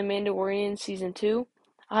appearance in The Mandalorian season 2.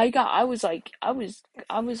 I was like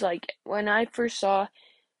when I first saw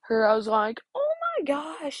her, I was like, oh my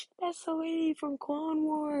gosh, that's the lady from Clone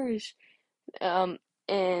Wars. And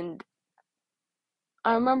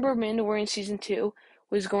I remember Mandalorian season 2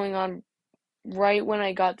 was going on right when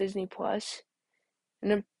I got Disney Plus,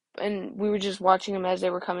 and we were just watching them as they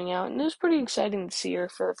were coming out, and it was pretty exciting to see her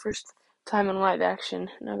for the first time in live action.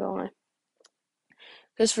 Not gonna lie,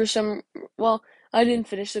 because I didn't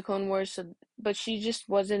finish the Clone Wars, but she just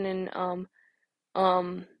wasn't in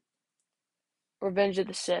um Revenge of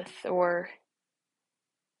the Sith or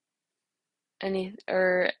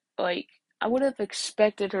like I would have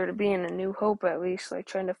expected her to be in A New Hope at least, like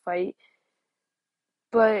trying to fight,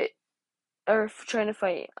 but or trying to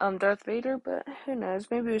fight Darth Vader, but who knows?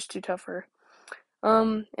 Maybe it was too tough for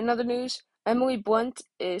her. In other news, Emily Blunt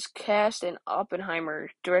is cast in Oppenheimer,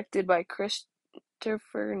 directed by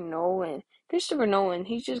Christopher Nolan. Christopher Nolan,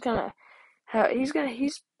 he's just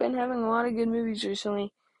he's been having a lot of good movies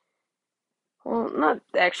recently. Well, not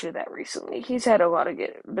actually that recently. He's had a lot of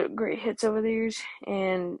great hits over the years,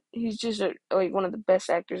 and he's just like one of the best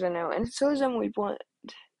actors I know. And so is Emily Blunt.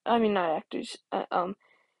 I mean, not actors.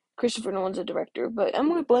 Christopher Nolan's a director, but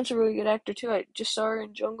Emily Blunt's a really good actor too. I just saw her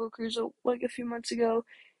in Jungle Cruise like a few months ago.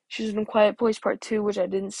 She was in Quiet Place Part 2, which I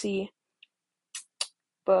didn't see.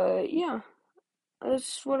 But yeah,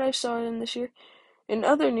 that's what I saw in this year. In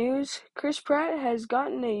other news, Chris Pratt has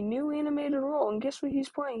gotten a new animated role, and guess what he's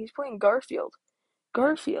playing? He's playing Garfield.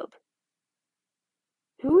 Garfield.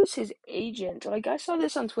 Who is his agent? Like, I saw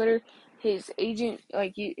this on Twitter. His agent,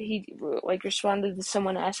 like, he like responded to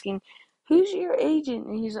someone asking, "Who's your agent?"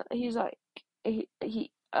 And he's like,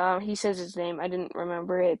 he says his name. I didn't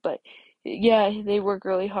remember it, but yeah, they work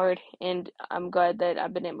really hard, and I'm glad that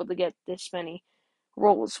I've been able to get this many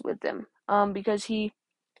roles with them. Because he's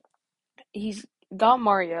got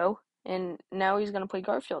Mario, and now he's gonna play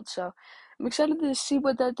Garfield. So I'm excited to see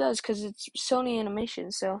what that does because it's Sony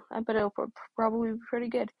Animation. So I bet it'll probably be pretty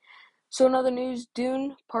good. So in other news,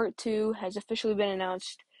 Dune Part 2 has officially been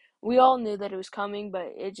announced. We all knew that it was coming,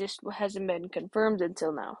 but it just hasn't been confirmed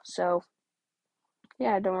until now. So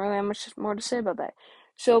yeah, I don't really have much more to say about that.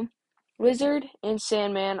 So Lizard and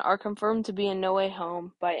Sandman are confirmed to be in No Way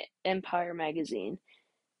Home by Empire Magazine.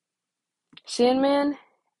 Sandman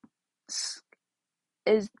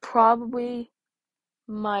is probably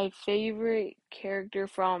my favorite character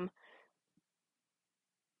from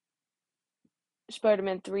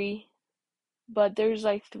Spider-Man 3, but there's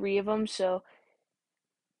like 3 of them, so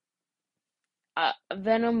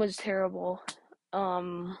Venom was terrible.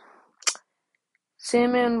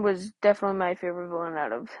 Sandman was definitely my favorite villain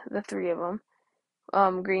out of the 3 of them.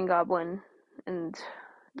 Green Goblin and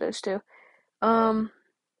those 2.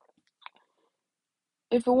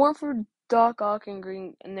 if it weren't for Doc Ock and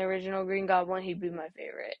the original Green Goblin, he'd be my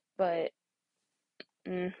favorite. But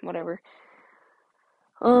whatever.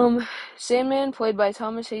 Sandman, played by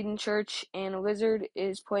Thomas Hayden Church, and Lizard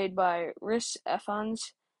is played by Rhys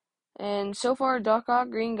Ifans. And so far, Doc Ock,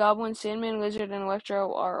 Green Goblin, Sandman, Lizard, and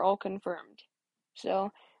Electro are all confirmed.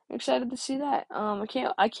 So I'm excited to see that.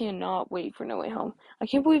 I cannot wait for No Way Home. I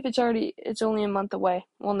can't believe it's only a month away.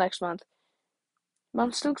 Well, next month. But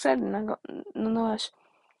I'm still excited nonetheless.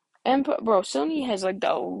 And bro, Sony has like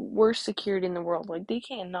the worst security in the world. Like they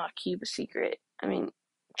cannot keep a secret. I mean,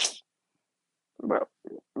 bro,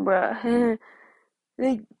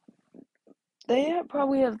 they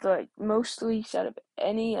probably have the most leaks out of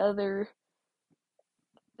any other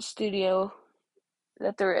studio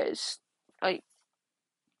that there is. Like,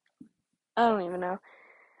 I don't even know.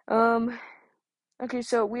 Okay,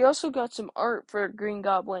 so we also got some art for Green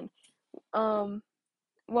Goblin.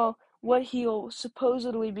 Well, what he'll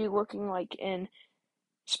supposedly be looking like in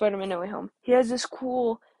Spider-Man No Way Home. He has this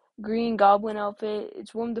cool Green Goblin outfit.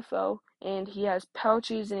 It's Willem Dafoe, and he has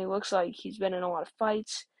pouches, and he looks like he's been in a lot of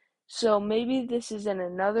fights. So maybe this is in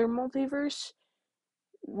another multiverse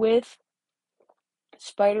with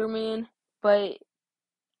Spider-Man, but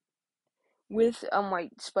with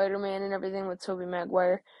like Spider-Man and everything with Tobey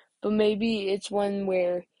Maguire. But maybe it's one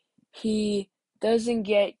where he doesn't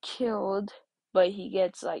get killed, but he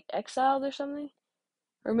gets like exiled or something.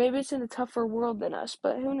 Or maybe it's in a tougher world than us,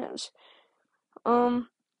 but who knows?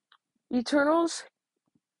 Eternals,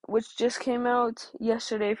 which just came out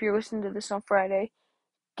yesterday if you're listening to this on Friday,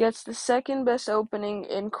 gets the second best opening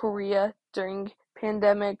in Korea during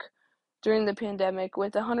the pandemic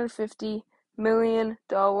with $150 million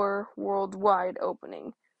worldwide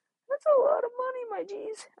opening. That's a lot of money, my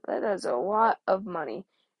G's. That is a lot of money.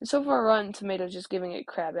 And so far, Rotten Tomatoes just giving it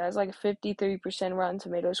crap. It has like a 53% Rotten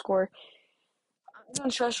Tomatoes score. I don't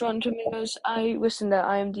trust Rotten Tomatoes. I listen to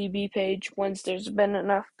IMDb page once there's been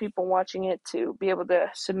enough people watching it to be able to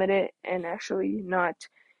submit it and actually not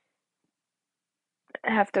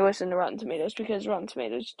have to listen to Rotten Tomatoes because Rotten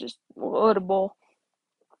Tomatoes is just a load of bull.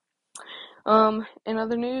 In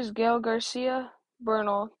other news, Gael Garcia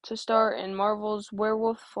Bernal to star in Marvel's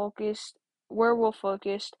werewolf-focused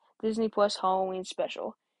Disney Plus Halloween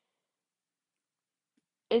special.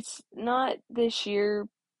 It's not this year,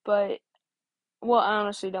 but well, I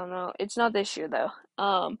honestly don't know. It's not this year though.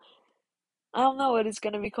 I don't know what it's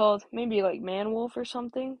gonna be called. Maybe like Man Wolf or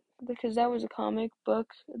something, because that was a comic book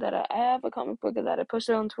that I have a comic book that I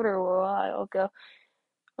posted on Twitter a while ago.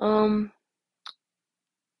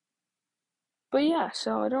 But yeah,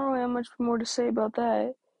 so I don't really have much more to say about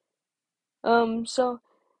that. So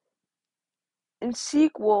in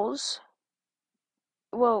sequels,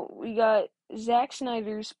 well, we got Zack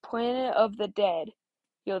Snyder's Planet of the Dead.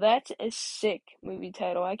 Yo, that's a sick movie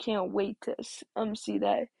title. I can't wait to see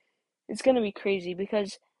that. It's gonna be crazy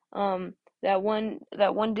because that one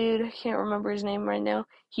dude, I can't remember his name right now.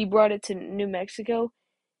 He brought it to New Mexico,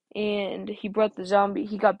 and he brought the zombie.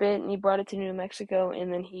 He got bit, and he brought it to New Mexico,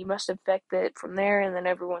 and then he must infect it from there, and then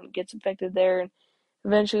everyone gets infected there, and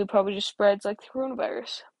eventually it probably just spreads like the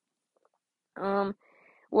coronavirus.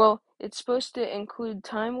 Well, it's supposed to include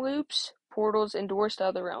time loops, portals, and doors to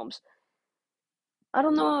other realms. I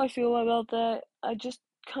don't know how I feel about that. I just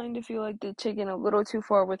kind of feel like they're taking a little too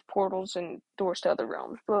far with portals and doors to other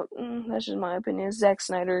realms. But that's just my opinion. Zack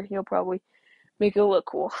Snyder, he'll probably make it look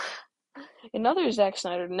cool. In other Zack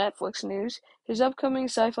Snyder Netflix news, his upcoming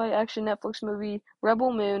sci-fi action Netflix movie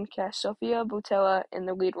Rebel Moon casts Sofia Boutella in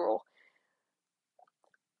the lead role.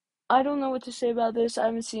 I don't know what to say about this. I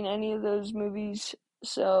haven't seen any of those movies,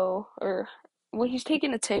 he's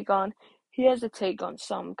taking a take on. He has a take on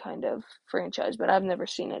some kind of franchise, but I've never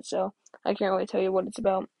seen it, so I can't really tell you what it's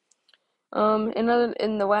about. In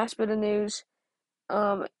the last bit of news,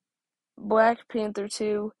 Black Panther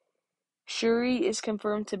 2, Shuri is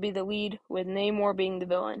confirmed to be the lead, with Namor being the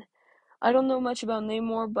villain. I don't know much about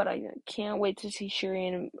Namor, but I can't wait to see Shuri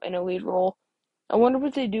in a lead role. I wonder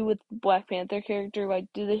what they do with Black Panther character. Like,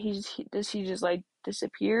 does he just like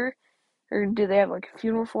disappear, or do they have like a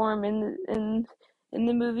funeral for him in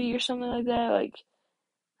the movie or something like that? Like,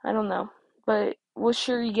 I don't know. But we'll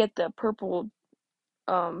sure you get the purple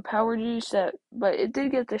power juice but it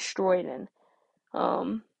did get destroyed in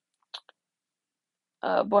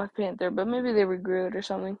Black Panther. But maybe they regrew it or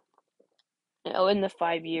something. You know, in the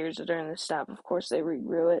 5 years during the stop, of course they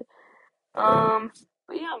regrew it.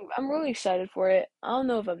 But yeah, I'm really excited for it. I don't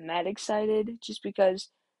know if I'm that excited, just because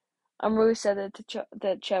I'm really sad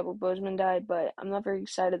that Chadwick Boseman died, but I'm not very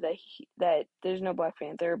excited that there's no Black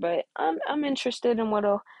Panther. But I'm interested in what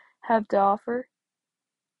he'll have to offer.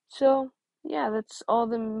 So yeah, that's all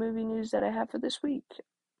the movie news that I have for this week.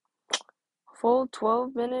 Full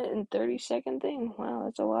 12-minute and 30-second thing. Wow,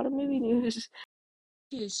 that's a lot of movie news.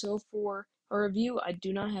 Okay, so for a review, I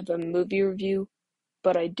do not have a movie review,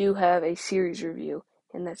 but I do have a series review,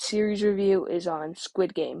 and that series review is on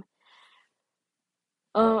Squid Game.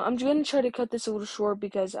 I'm going to try to cut this a little short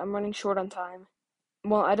because I'm running short on time.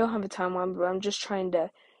 Well, I don't have a timeline, but I'm just trying to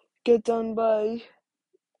get done by,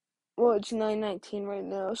 well, it's 9:19 right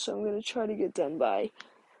now, so I'm going to try to get done by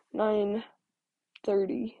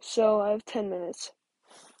 9:30, so I have 10 minutes.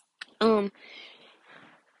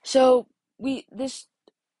 So this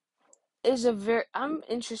is I'm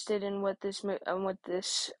interested in what this,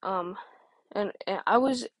 and I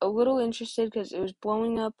was a little interested because it was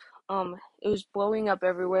blowing up,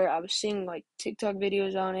 everywhere. I was seeing, like, TikTok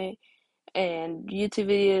videos on it, and YouTube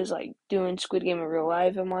videos, like, doing Squid Game in real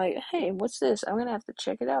life. I'm like, hey, what's this? I'm gonna have to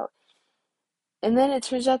check it out. And then it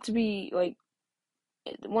turns out to be, like,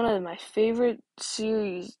 one of my favorite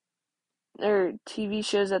series or TV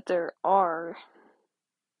shows that there are.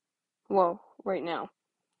 Well, right now.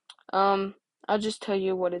 I'll just tell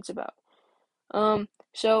you what it's about.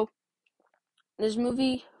 So this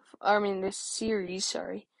series,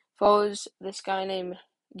 follows this guy named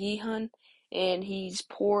Gi-hun, and he's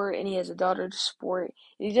poor, and he has a daughter to support,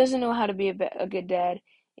 and he doesn't know how to be a good dad,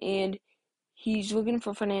 and he's looking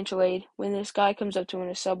for financial aid. When this guy comes up to him in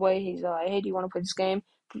a subway, he's like, hey, do you want to play this game?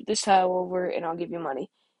 Put this tile over, and I'll give you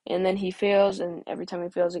money. And then he fails, and every time he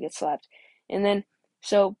fails, he gets slapped. And then,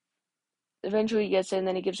 so eventually he gets in, and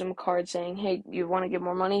then he gives him a card saying, hey, you want to get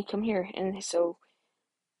more money? Come here. And so,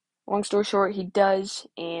 long story short, he does,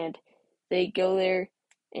 and they go there,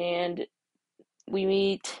 and we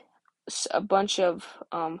meet a bunch of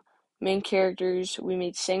main characters. We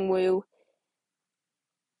meet Sangwoo,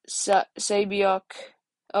 Sabyuk.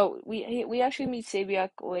 Oh, we actually meet Sabyuk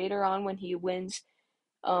later on when he wins.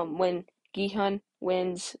 When Gi-hun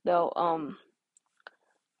wins the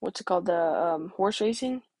what's it called, the horse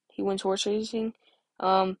racing. He wins horse racing.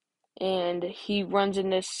 And he runs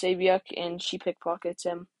into Sabyuk, and she pickpockets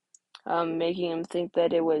him, making him think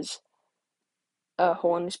that it was a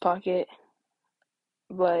hole in his pocket.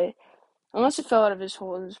 But unless it fell out of his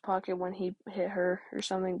hole in his pocket when he hit her or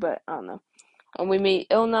something, but I don't know. And we meet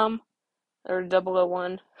Ilnam, or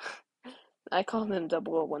 001. I call him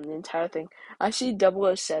 001 the entire thing. I see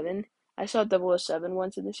 007. I saw 007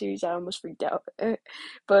 once in the series. I almost freaked out.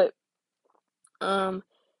 But and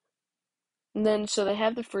then so they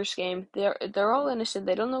have the first game. They're all innocent.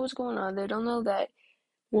 They don't know what's going on. They don't know that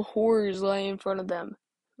horrors lie in front of them.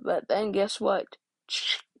 But then guess what?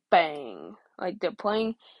 Bang! Like, they're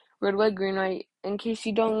playing red, white, green, white. In case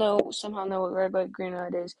you don't somehow know what red, white, green,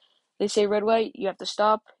 white is. They say red, white, you have to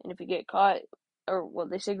stop, and if you get caught,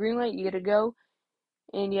 they say green light, you get to go,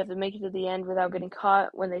 and you have to make it to the end without getting caught.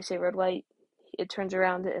 When they say red light, it turns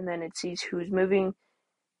around, and then it sees who's moving,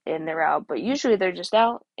 and they're out. But usually they're just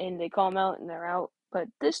out, and they call them out, and they're out. But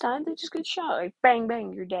this time, they just get shot. Like, bang,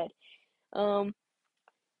 bang, you're dead.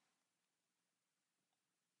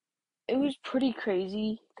 It was pretty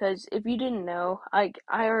crazy, because if you didn't know, I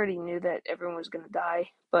already knew that everyone was going to die,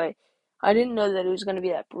 but I didn't know that it was going to be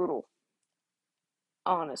that brutal,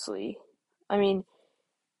 honestly. I mean,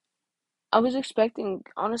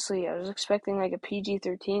 honestly, I was expecting like a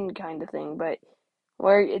PG-13 kind of thing, but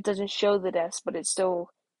where it doesn't show the deaths, but it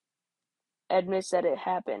still admits that it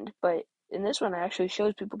happened. But in this one, it actually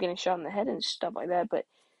shows people getting shot in the head and stuff like that, but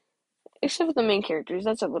except for the main characters,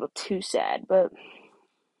 that's a little too sad,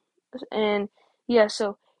 and yeah,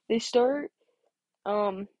 so they start,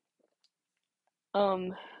 um,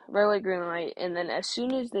 red light, green light, and then as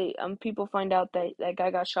soon as people find out that that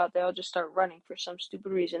guy got shot, they all just start running for some stupid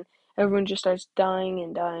reason. Everyone just starts dying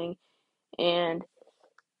and dying, and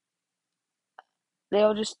they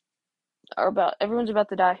all just everyone's about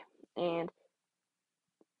to die, and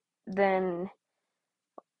then,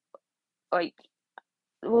 like,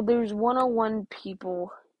 well, there's 101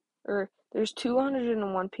 people, or there's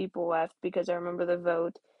 201 people left because I remember the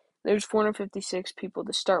vote. There's 456 people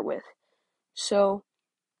to start with, so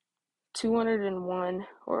 201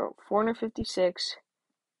 or 456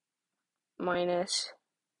 minus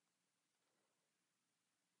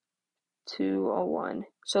 201.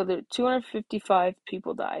 So the 255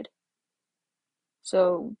 people died.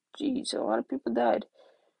 So, geez, a lot of people died.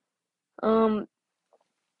 And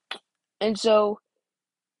so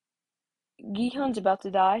Gi-hun's about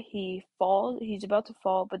to die. He's about to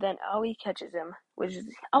fall, but then Ali catches him, which is,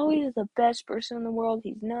 Ali is the best person in the world.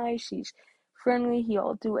 He's nice, he's friendly,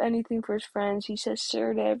 he'll do anything for his friends. He says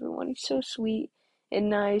sir to everyone. He's so sweet and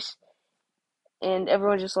nice. and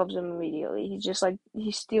everyone just loves him immediately. He's just like,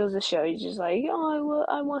 he steals the show. He's just like, oh,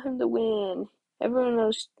 I want him to win. Everyone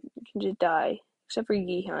else can just die, except for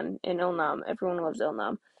Gihan and Ilnam. Everyone loves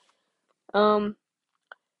Ilnam.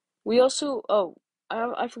 We also,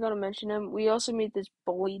 I forgot to mention him. We also meet this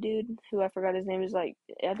bully dude who I forgot his name is like,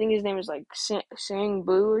 I think his name is like Sang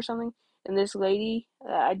Boo or something. And this lady,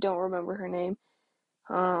 I don't remember her name.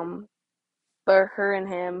 But her and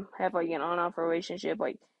him have like an on-off relationship.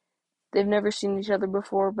 Like, they've never seen each other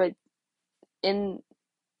before, but in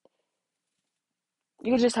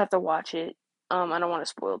you just have to watch it. I don't want to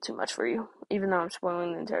spoil too much for you, even though I'm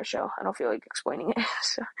spoiling the entire show. I don't feel like explaining it,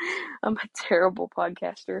 so I'm a terrible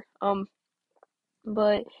podcaster.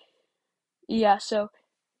 But yeah, so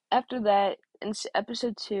after that, in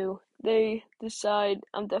episode 2, they decide.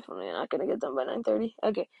 I'm definitely not gonna get done by 9:30.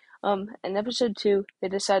 Okay. In episode 2, they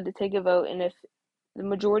decide to take a vote, and if the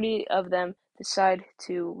majority of them decide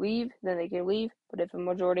to leave, then they can leave. But if a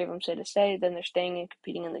majority of them say to stay, then they're staying and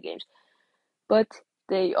competing in the games. But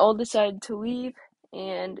they all decide to leave,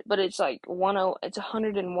 but it's like it's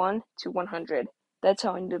 101 to 100. That's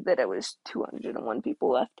how I knew that it was 201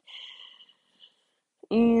 people left.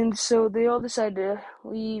 And so they all decide to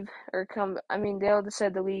leave they all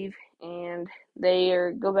decide to leave, and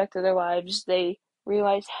go back to their lives. They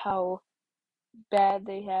realize how bad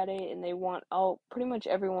they had it, and pretty much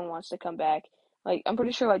everyone wants to come back. Like, I'm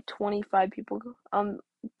pretty sure like 25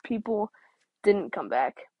 people didn't come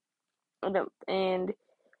back. And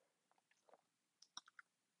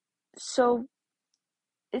so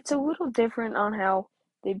it's a little different on how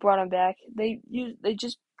they brought him back. They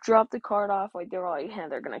just dropped the card off, like they were like, hey,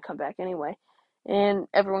 they're gonna come back anyway, and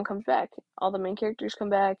everyone comes back. All the main characters come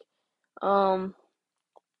back, and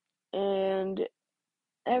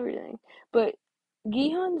everything. But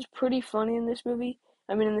Gihan's pretty funny in this movie.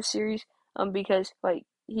 I mean, in the series, because like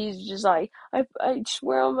he's just like, I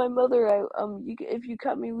swear on my mother, if you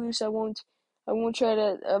cut me loose, I won't try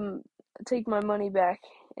to take my money back.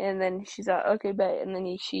 And then she's like, okay, bet. And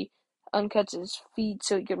then she uncuts his feet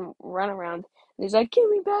so he can run around. And he's like, give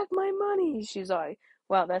me back my money. She's like,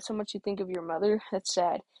 wow, that's how much you think of your mother. That's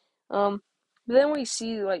sad. But then we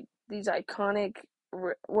see like these iconic,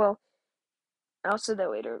 well, I'll say that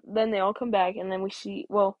later. Then they all come back, and then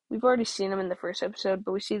we've already seen them in the first episode,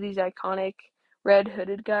 but we see these iconic red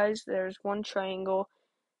hooded guys. There's one triangle,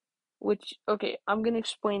 okay, I'm gonna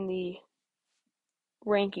explain the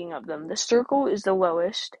ranking of them. The circle is the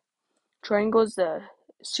lowest, triangle is the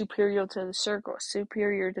superior to the circle,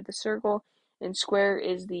 and square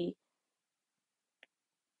is the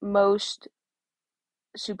most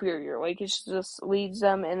superior. Like, it just leads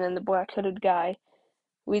them, and then the black hooded guy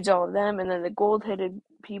leads all of them, and then the gold hooded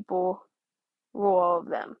people rule all of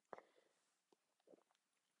them.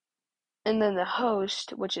 And then the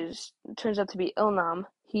host, which turns out to be Ilnam,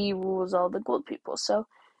 he rules all the gold people. So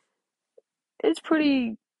it's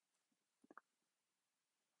pretty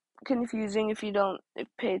confusing if you don't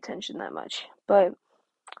pay attention that much. But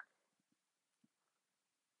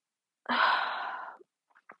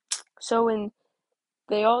so when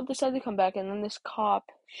they all decide to come back, and then this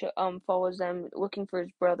cop follows them looking for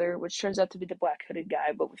his brother, which turns out to be the black hooded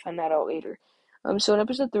guy, but we find that out later. So in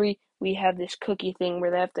episode 3, we have this cookie thing where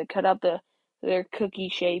they have to cut out their cookie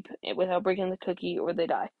shape without breaking the cookie, or they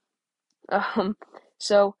die.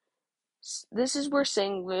 So this is where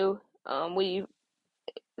Sang Woo, we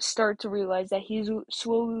start to realize that he's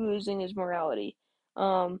slowly losing his morality.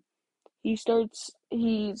 He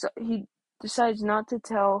decides not to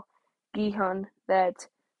tell Gihan that,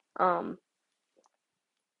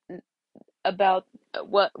 about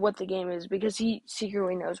what the game is, because he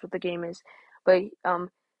secretly knows what the game is. But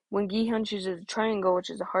when Gihan chooses a triangle, which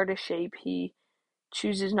is the hardest shape, he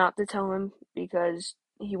chooses not to tell him because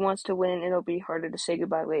he wants to win, and it'll be harder to say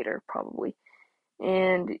goodbye later, probably.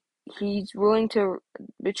 And he's willing to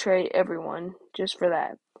betray everyone just for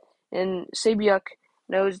that. And Sae-byeok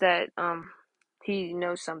knows that he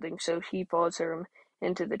knows something, so he follows him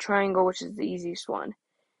into the triangle, which is the easiest one.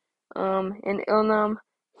 And Ilnam,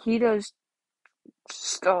 he does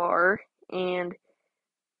star, and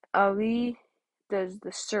Ali does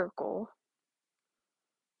the circle.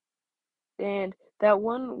 And that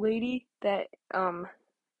one lady that's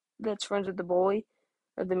friends with the bully,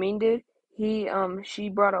 or the mean dude, she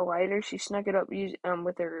brought a lighter. She snuck it up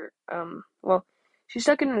with her she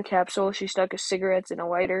stuck it in a capsule. She stuck a cigarettes in a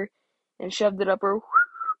lighter and shoved it up her.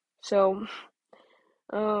 So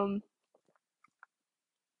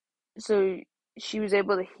so she was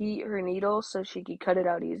able to heat her needle so she could cut it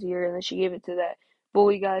out easier, and then she gave it to that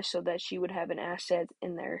bully guy so that she would have an asset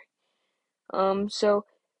in there. So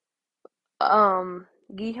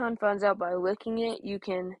Gihan finds out by licking it, you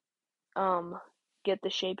can get the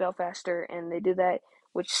shape out faster, and they do that,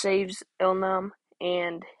 which saves Ilnam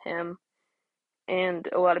and him, and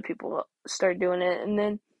a lot of people start doing it, and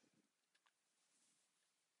then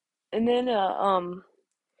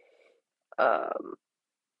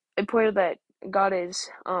a player that got his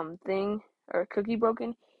thing or cookie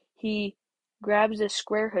broken, he grabs this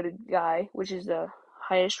square hooded guy, which is the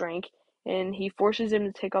highest rank, and he forces him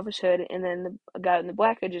to take off his hood, and then the guy in the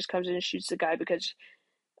black hood just comes in and shoots the guy because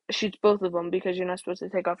shoots both of them because you're not supposed to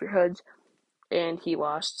take off your hoods, and he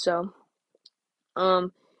lost. So,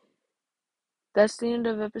 that's the end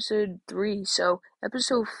of episode 3. So,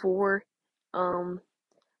 episode 4, I'm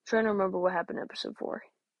trying to remember what happened in episode 4.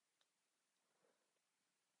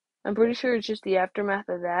 I'm pretty sure it's just the aftermath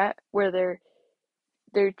of that, where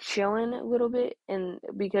they're chilling a little bit, and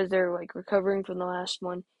because they're like recovering from the last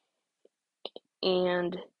one,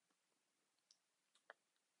 and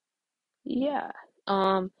yeah,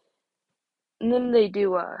 and then they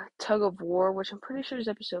do a tug of war, which I'm pretty sure is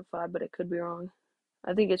episode 5, but it could be wrong.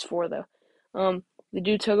 I think it's 4 though. They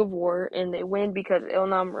do tug of war, and they win because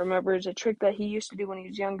Ilnam remembers a trick that he used to do when he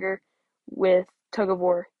was younger with tug of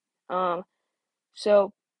war.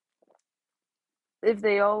 So if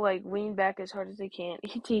they all like lean back as hard as they can,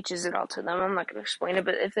 he teaches it all to them. I'm not gonna explain it,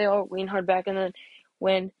 but if they all lean hard back, and then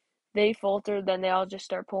when they falter, then they all just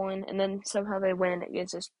start pulling, and then somehow they win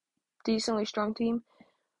against this decently strong team.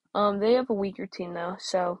 They have a weaker team though,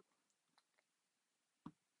 so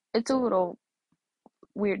it's a little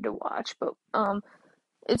weird to watch, but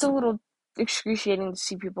it's a little excruciating to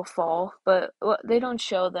see people fall, but they don't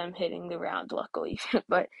show them hitting the ground, luckily.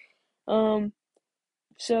 But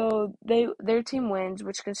so their team wins,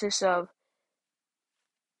 which consists of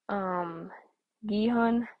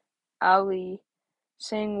Gihan, Ali,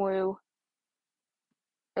 Sangwoo,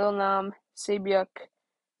 Ilnam, Sabyuk,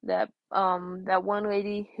 that one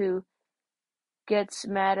lady who gets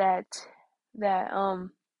mad at that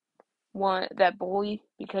that bully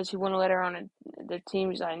because he wouldn't let her on the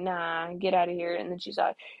team. She's like, nah, get out of here. And then she's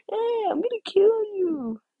like, hey, I'm gonna kill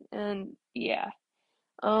you. And yeah.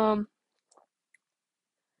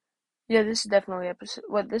 Yeah, this is definitely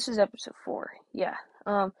this is episode 4. Yeah.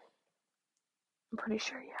 I'm pretty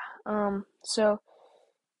sure, yeah. So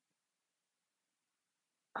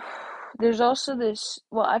there's also this,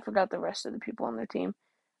 well, I forgot the rest of the people on their team.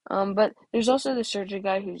 But there's also the surgery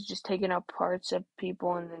guy who's just taking out parts of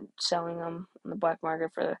people and then selling them on the black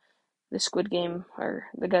market for the Squid Game or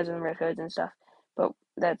the guys in the red hoods and stuff. But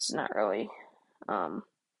that's not really. But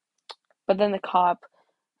then the cop,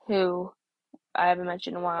 who I haven't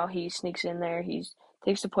mentioned in a while, he sneaks in there. He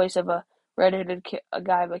takes the place of a red-hooded a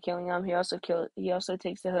guy by killing him. He also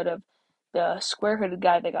takes the hood of the square-hooded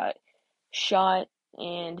guy that got shot,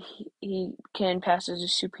 and he can pass as a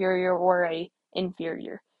superior or a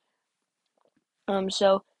inferior.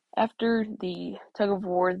 So after the tug of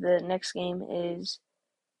war, the next game is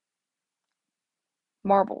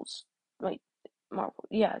marbles. Wait, marble.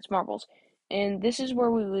 Yeah, it's marbles. And this is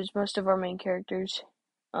where we lose most of our main characters.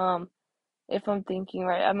 If I'm thinking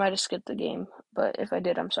right, I might have skipped the game, but if I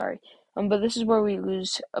did, I'm sorry. But this is where we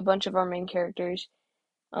lose a bunch of our main characters.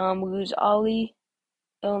 We lose Ali,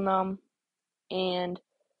 Ilnam, and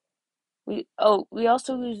we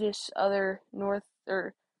also lose this other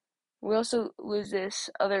we also lose this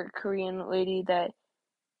other Korean lady that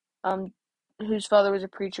whose father was a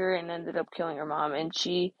preacher and ended up killing her mom, and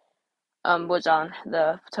she was on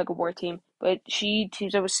the tug of war team, but she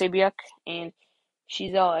teams up with Sabyuk, and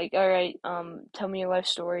she's all like, all right, tell me your life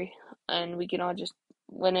story, and we can all just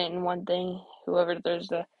win it in one thing. Whoever does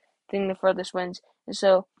the thing the furthest wins. And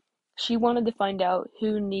so she wanted to find out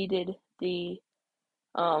who needed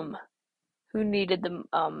um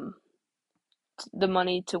the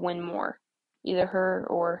money to win more, either her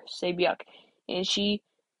or Sabyuk, and she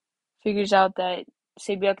figures out that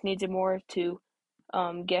Sabyuk needs it more to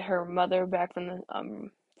get her mother back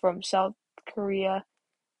from South Korea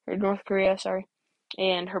or North Korea, sorry,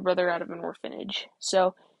 and her brother out of an orphanage.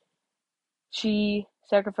 So she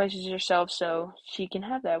sacrifices herself so she can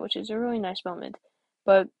have that, which is a really nice moment.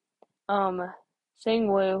 But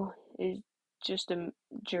Sang-woo is just a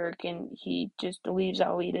jerk, and he just leaves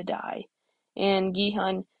Ali to die. And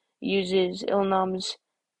Gi-hun uses Ilnam's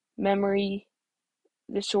memory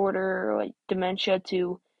disorder, like dementia,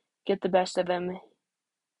 to get the best of him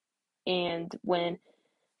and win.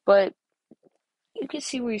 But you can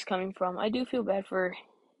see where he's coming from. I do feel bad for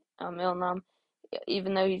Ilnam,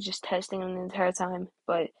 even though he's just testing him the entire time.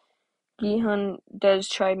 But Gi-hun does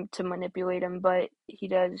try to manipulate him, but he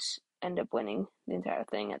does end up winning the entire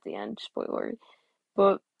thing at the end. Spoiler.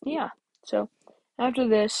 But yeah, so after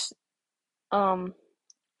this, okay,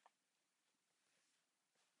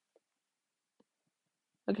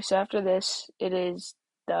 so after this, it is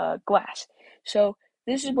the glass. So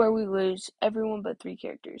this is where we lose everyone but 3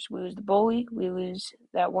 characters. We lose the bully, we lose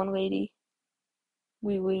that one lady,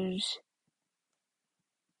 we lose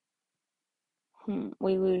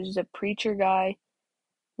the preacher guy,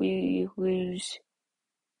 we lose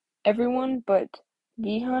everyone but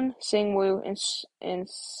Gi-hun, Sang-woo, and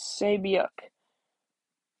Se-byuk.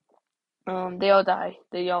 They all die.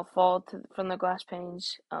 They all fall from the glass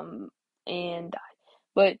panes, and die.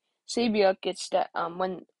 But Se-byuk gets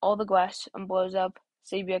when all the glass blows up.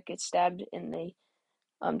 Se-byuk gets stabbed in the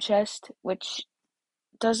chest, which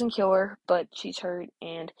doesn't kill her, but she's hurt,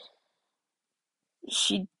 and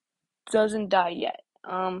she doesn't die yet.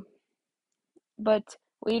 But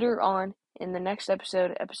later on in the next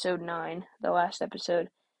episode, episode 9, the last episode,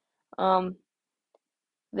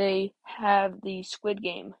 they have the Squid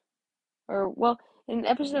Game. Or, well, in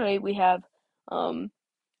episode 8, we have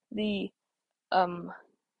the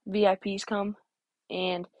VIPs come,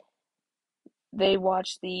 and they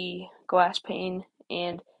watch the glass pane,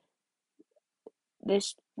 and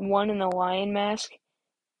this one in the lion mask,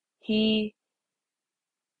 it's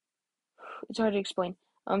hard to explain.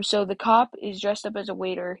 So the cop is dressed up as a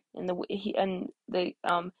waiter, and the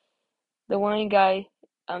lion guy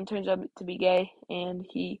turns out to be gay, and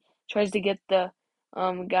he tries to get the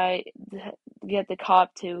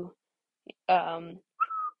cop to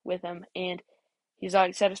with him, and he's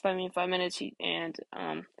like, satisfy me in 5 minutes.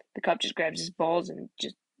 The cop just grabs his balls and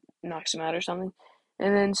just knocks him out or something,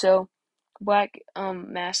 and then so black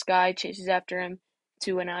mask guy chases after him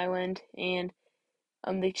to an island, and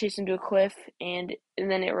they chase him to a cliff, and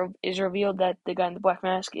then it is revealed that the guy in the black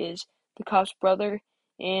mask is the cop's brother,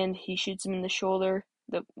 and he shoots him in the shoulder.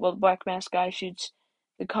 The black mask guy shoots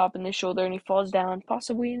the cop in the shoulder, and he falls down,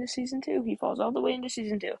 possibly into season 2. He falls all the way into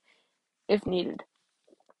season 2, if needed,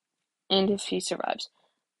 and if he survives.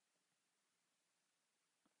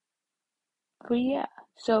 But yeah,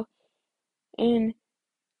 so in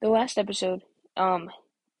the last episode,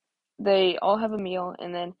 they all have a meal,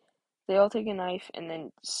 and then they all take a knife, and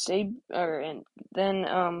then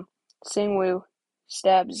Sang-woo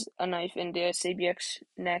stabs a knife into Se-byuk's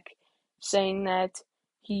neck, saying that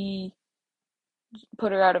he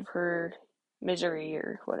put her out of her misery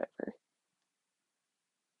or whatever.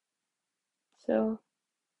 So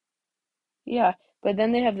yeah, but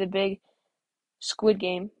then they have the big Squid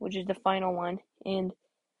Game, which is the final one, and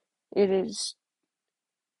it is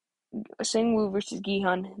Sang-woo versus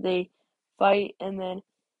Gi-hun. They fight, and then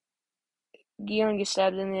Gi-hun gets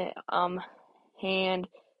stabbed in the hand.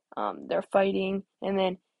 They're fighting,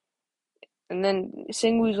 and then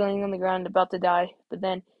Sang-woo's laying on the ground about to die, but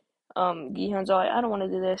then Gi-hun's all like, I don't want to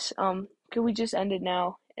do this. Could we just end it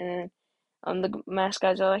now? And then the mask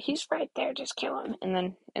guys are like, he's right there, just kill him.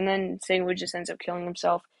 And then Sang-woo just ends up killing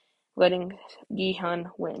himself, letting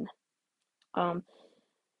Gi-hun win.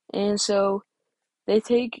 And so they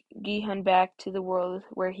take Gi-hun back to the world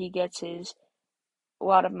where he gets his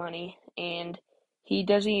lot of money, and he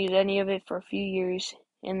doesn't use any of it for a few years,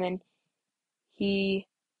 and then he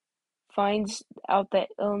finds out that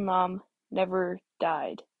Il-nam never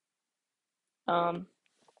died.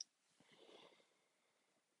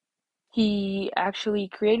 He actually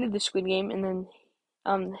created the Squid Game, and then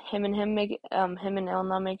him and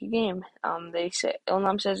Il-nam make a game. They say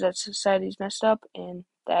Il-nam says that society's messed up, and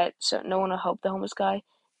that no one will help the homeless guy,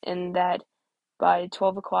 and that by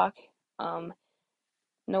 12 o'clock,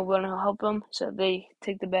 no one will help him. So they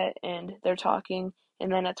take the bet, and they're talking,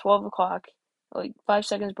 and then at 12 o'clock, like 5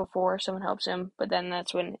 seconds before, someone helps him, but then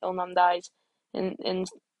that's when Il-nam dies, and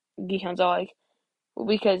Gi-hun's all like,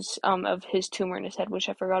 because of his tumor in his head, which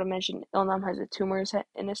I forgot to mention. Il-nam has a tumor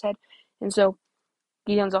in his head, and so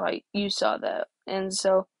Gi-hun's all like, you saw that. And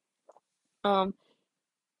so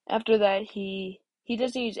after that, he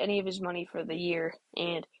doesn't use any of his money for the year,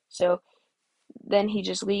 and so then he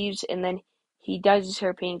just leaves, and then he dyes his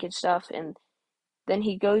hair pink and stuff, and then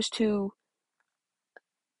he goes to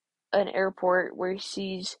an airport where he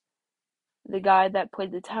sees the guy that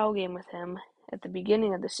played the towel game with him at the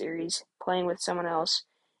beginning of the series playing with someone else,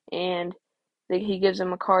 and he gives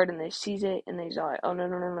him a card, and they seize it, and he's like, oh, no,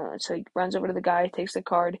 no, no, no. So he runs over to the guy, takes the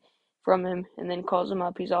card from him, and then calls him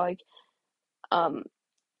up. He's all like,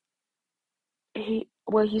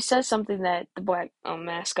 he says something that the black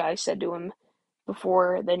mask guy said to him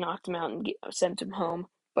before they knocked him out and sent him home,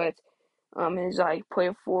 but he's like, play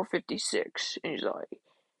a 456, and he's like,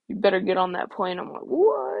 you better get on that plane. I'm like,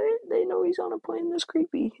 what? They know he's on a plane? That's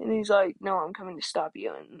creepy. And he's like, no, I'm coming to stop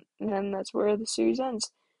you. And then that's where the series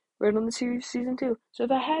ends, rate on the series season 2. So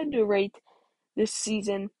if I had to rate this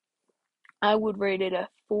season, I would rate it a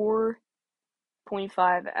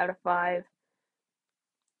 4.5 out of 5.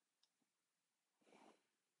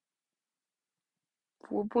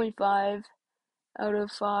 4.5 out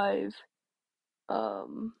of 5. I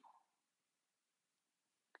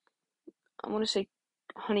want to say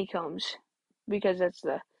honeycombs, because that's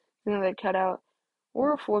the thing that I cut out.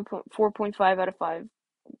 Or a 4.5 out of 5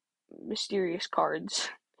 mysterious cards.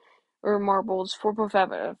 Or marbles.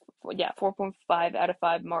 4.5 out of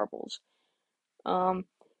 5 marbles.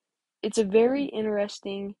 It's a very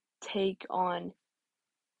interesting take on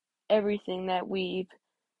everything that we've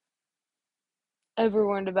ever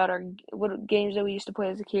learned about what games that we used to play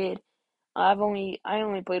as a kid. I only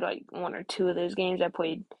played like 1 or 2 of those games. I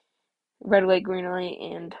played Red Light, Green Light,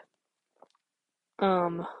 and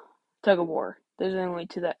Tug of War. Those are the only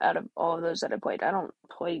 2 that out of all of those that I played. I don't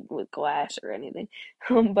play with Glass or anything,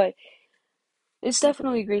 but it's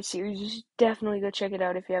definitely a great series. You should definitely go check it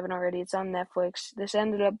out if you haven't already. It's on Netflix. This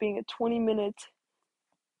ended up being a 20-minute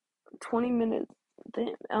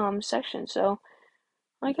section, so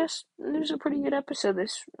I guess it was a pretty good episode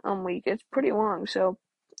this week. It's pretty long, so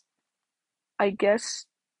I guess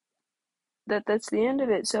that's the end of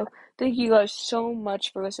it. So thank you guys so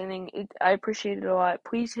much for listening. I appreciate it a lot.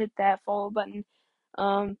 Please hit that follow button.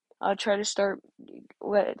 I'll try to start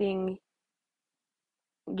getting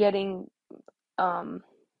getting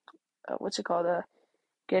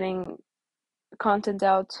content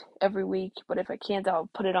out every week. But if I can't, I'll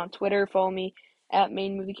put it on Twitter. Follow me at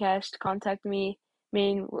mainmoviecast. Contact me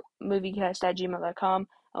mainmoviecast@gmail.com.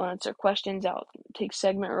 I'll answer questions. I'll take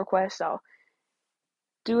segment requests. I'll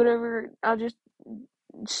do whatever. I'll just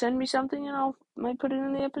send me something and might put it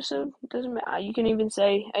in the episode. It doesn't matter. You can even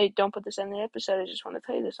say, "Hey, don't put this in the episode. I just want to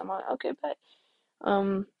tell you this." I'm like, "Okay, bet."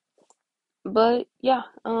 But yeah,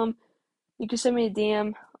 you can send me a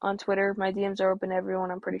DM on Twitter. My DMs are open to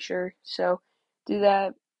everyone, I'm pretty sure. So do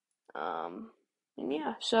that. And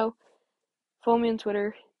yeah, so follow me on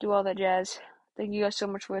Twitter. Do all that jazz. Thank you guys so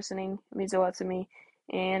much for listening. It means a lot to me.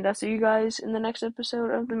 And I'll see you guys in the next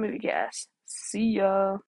episode of the Movie Cast. See ya.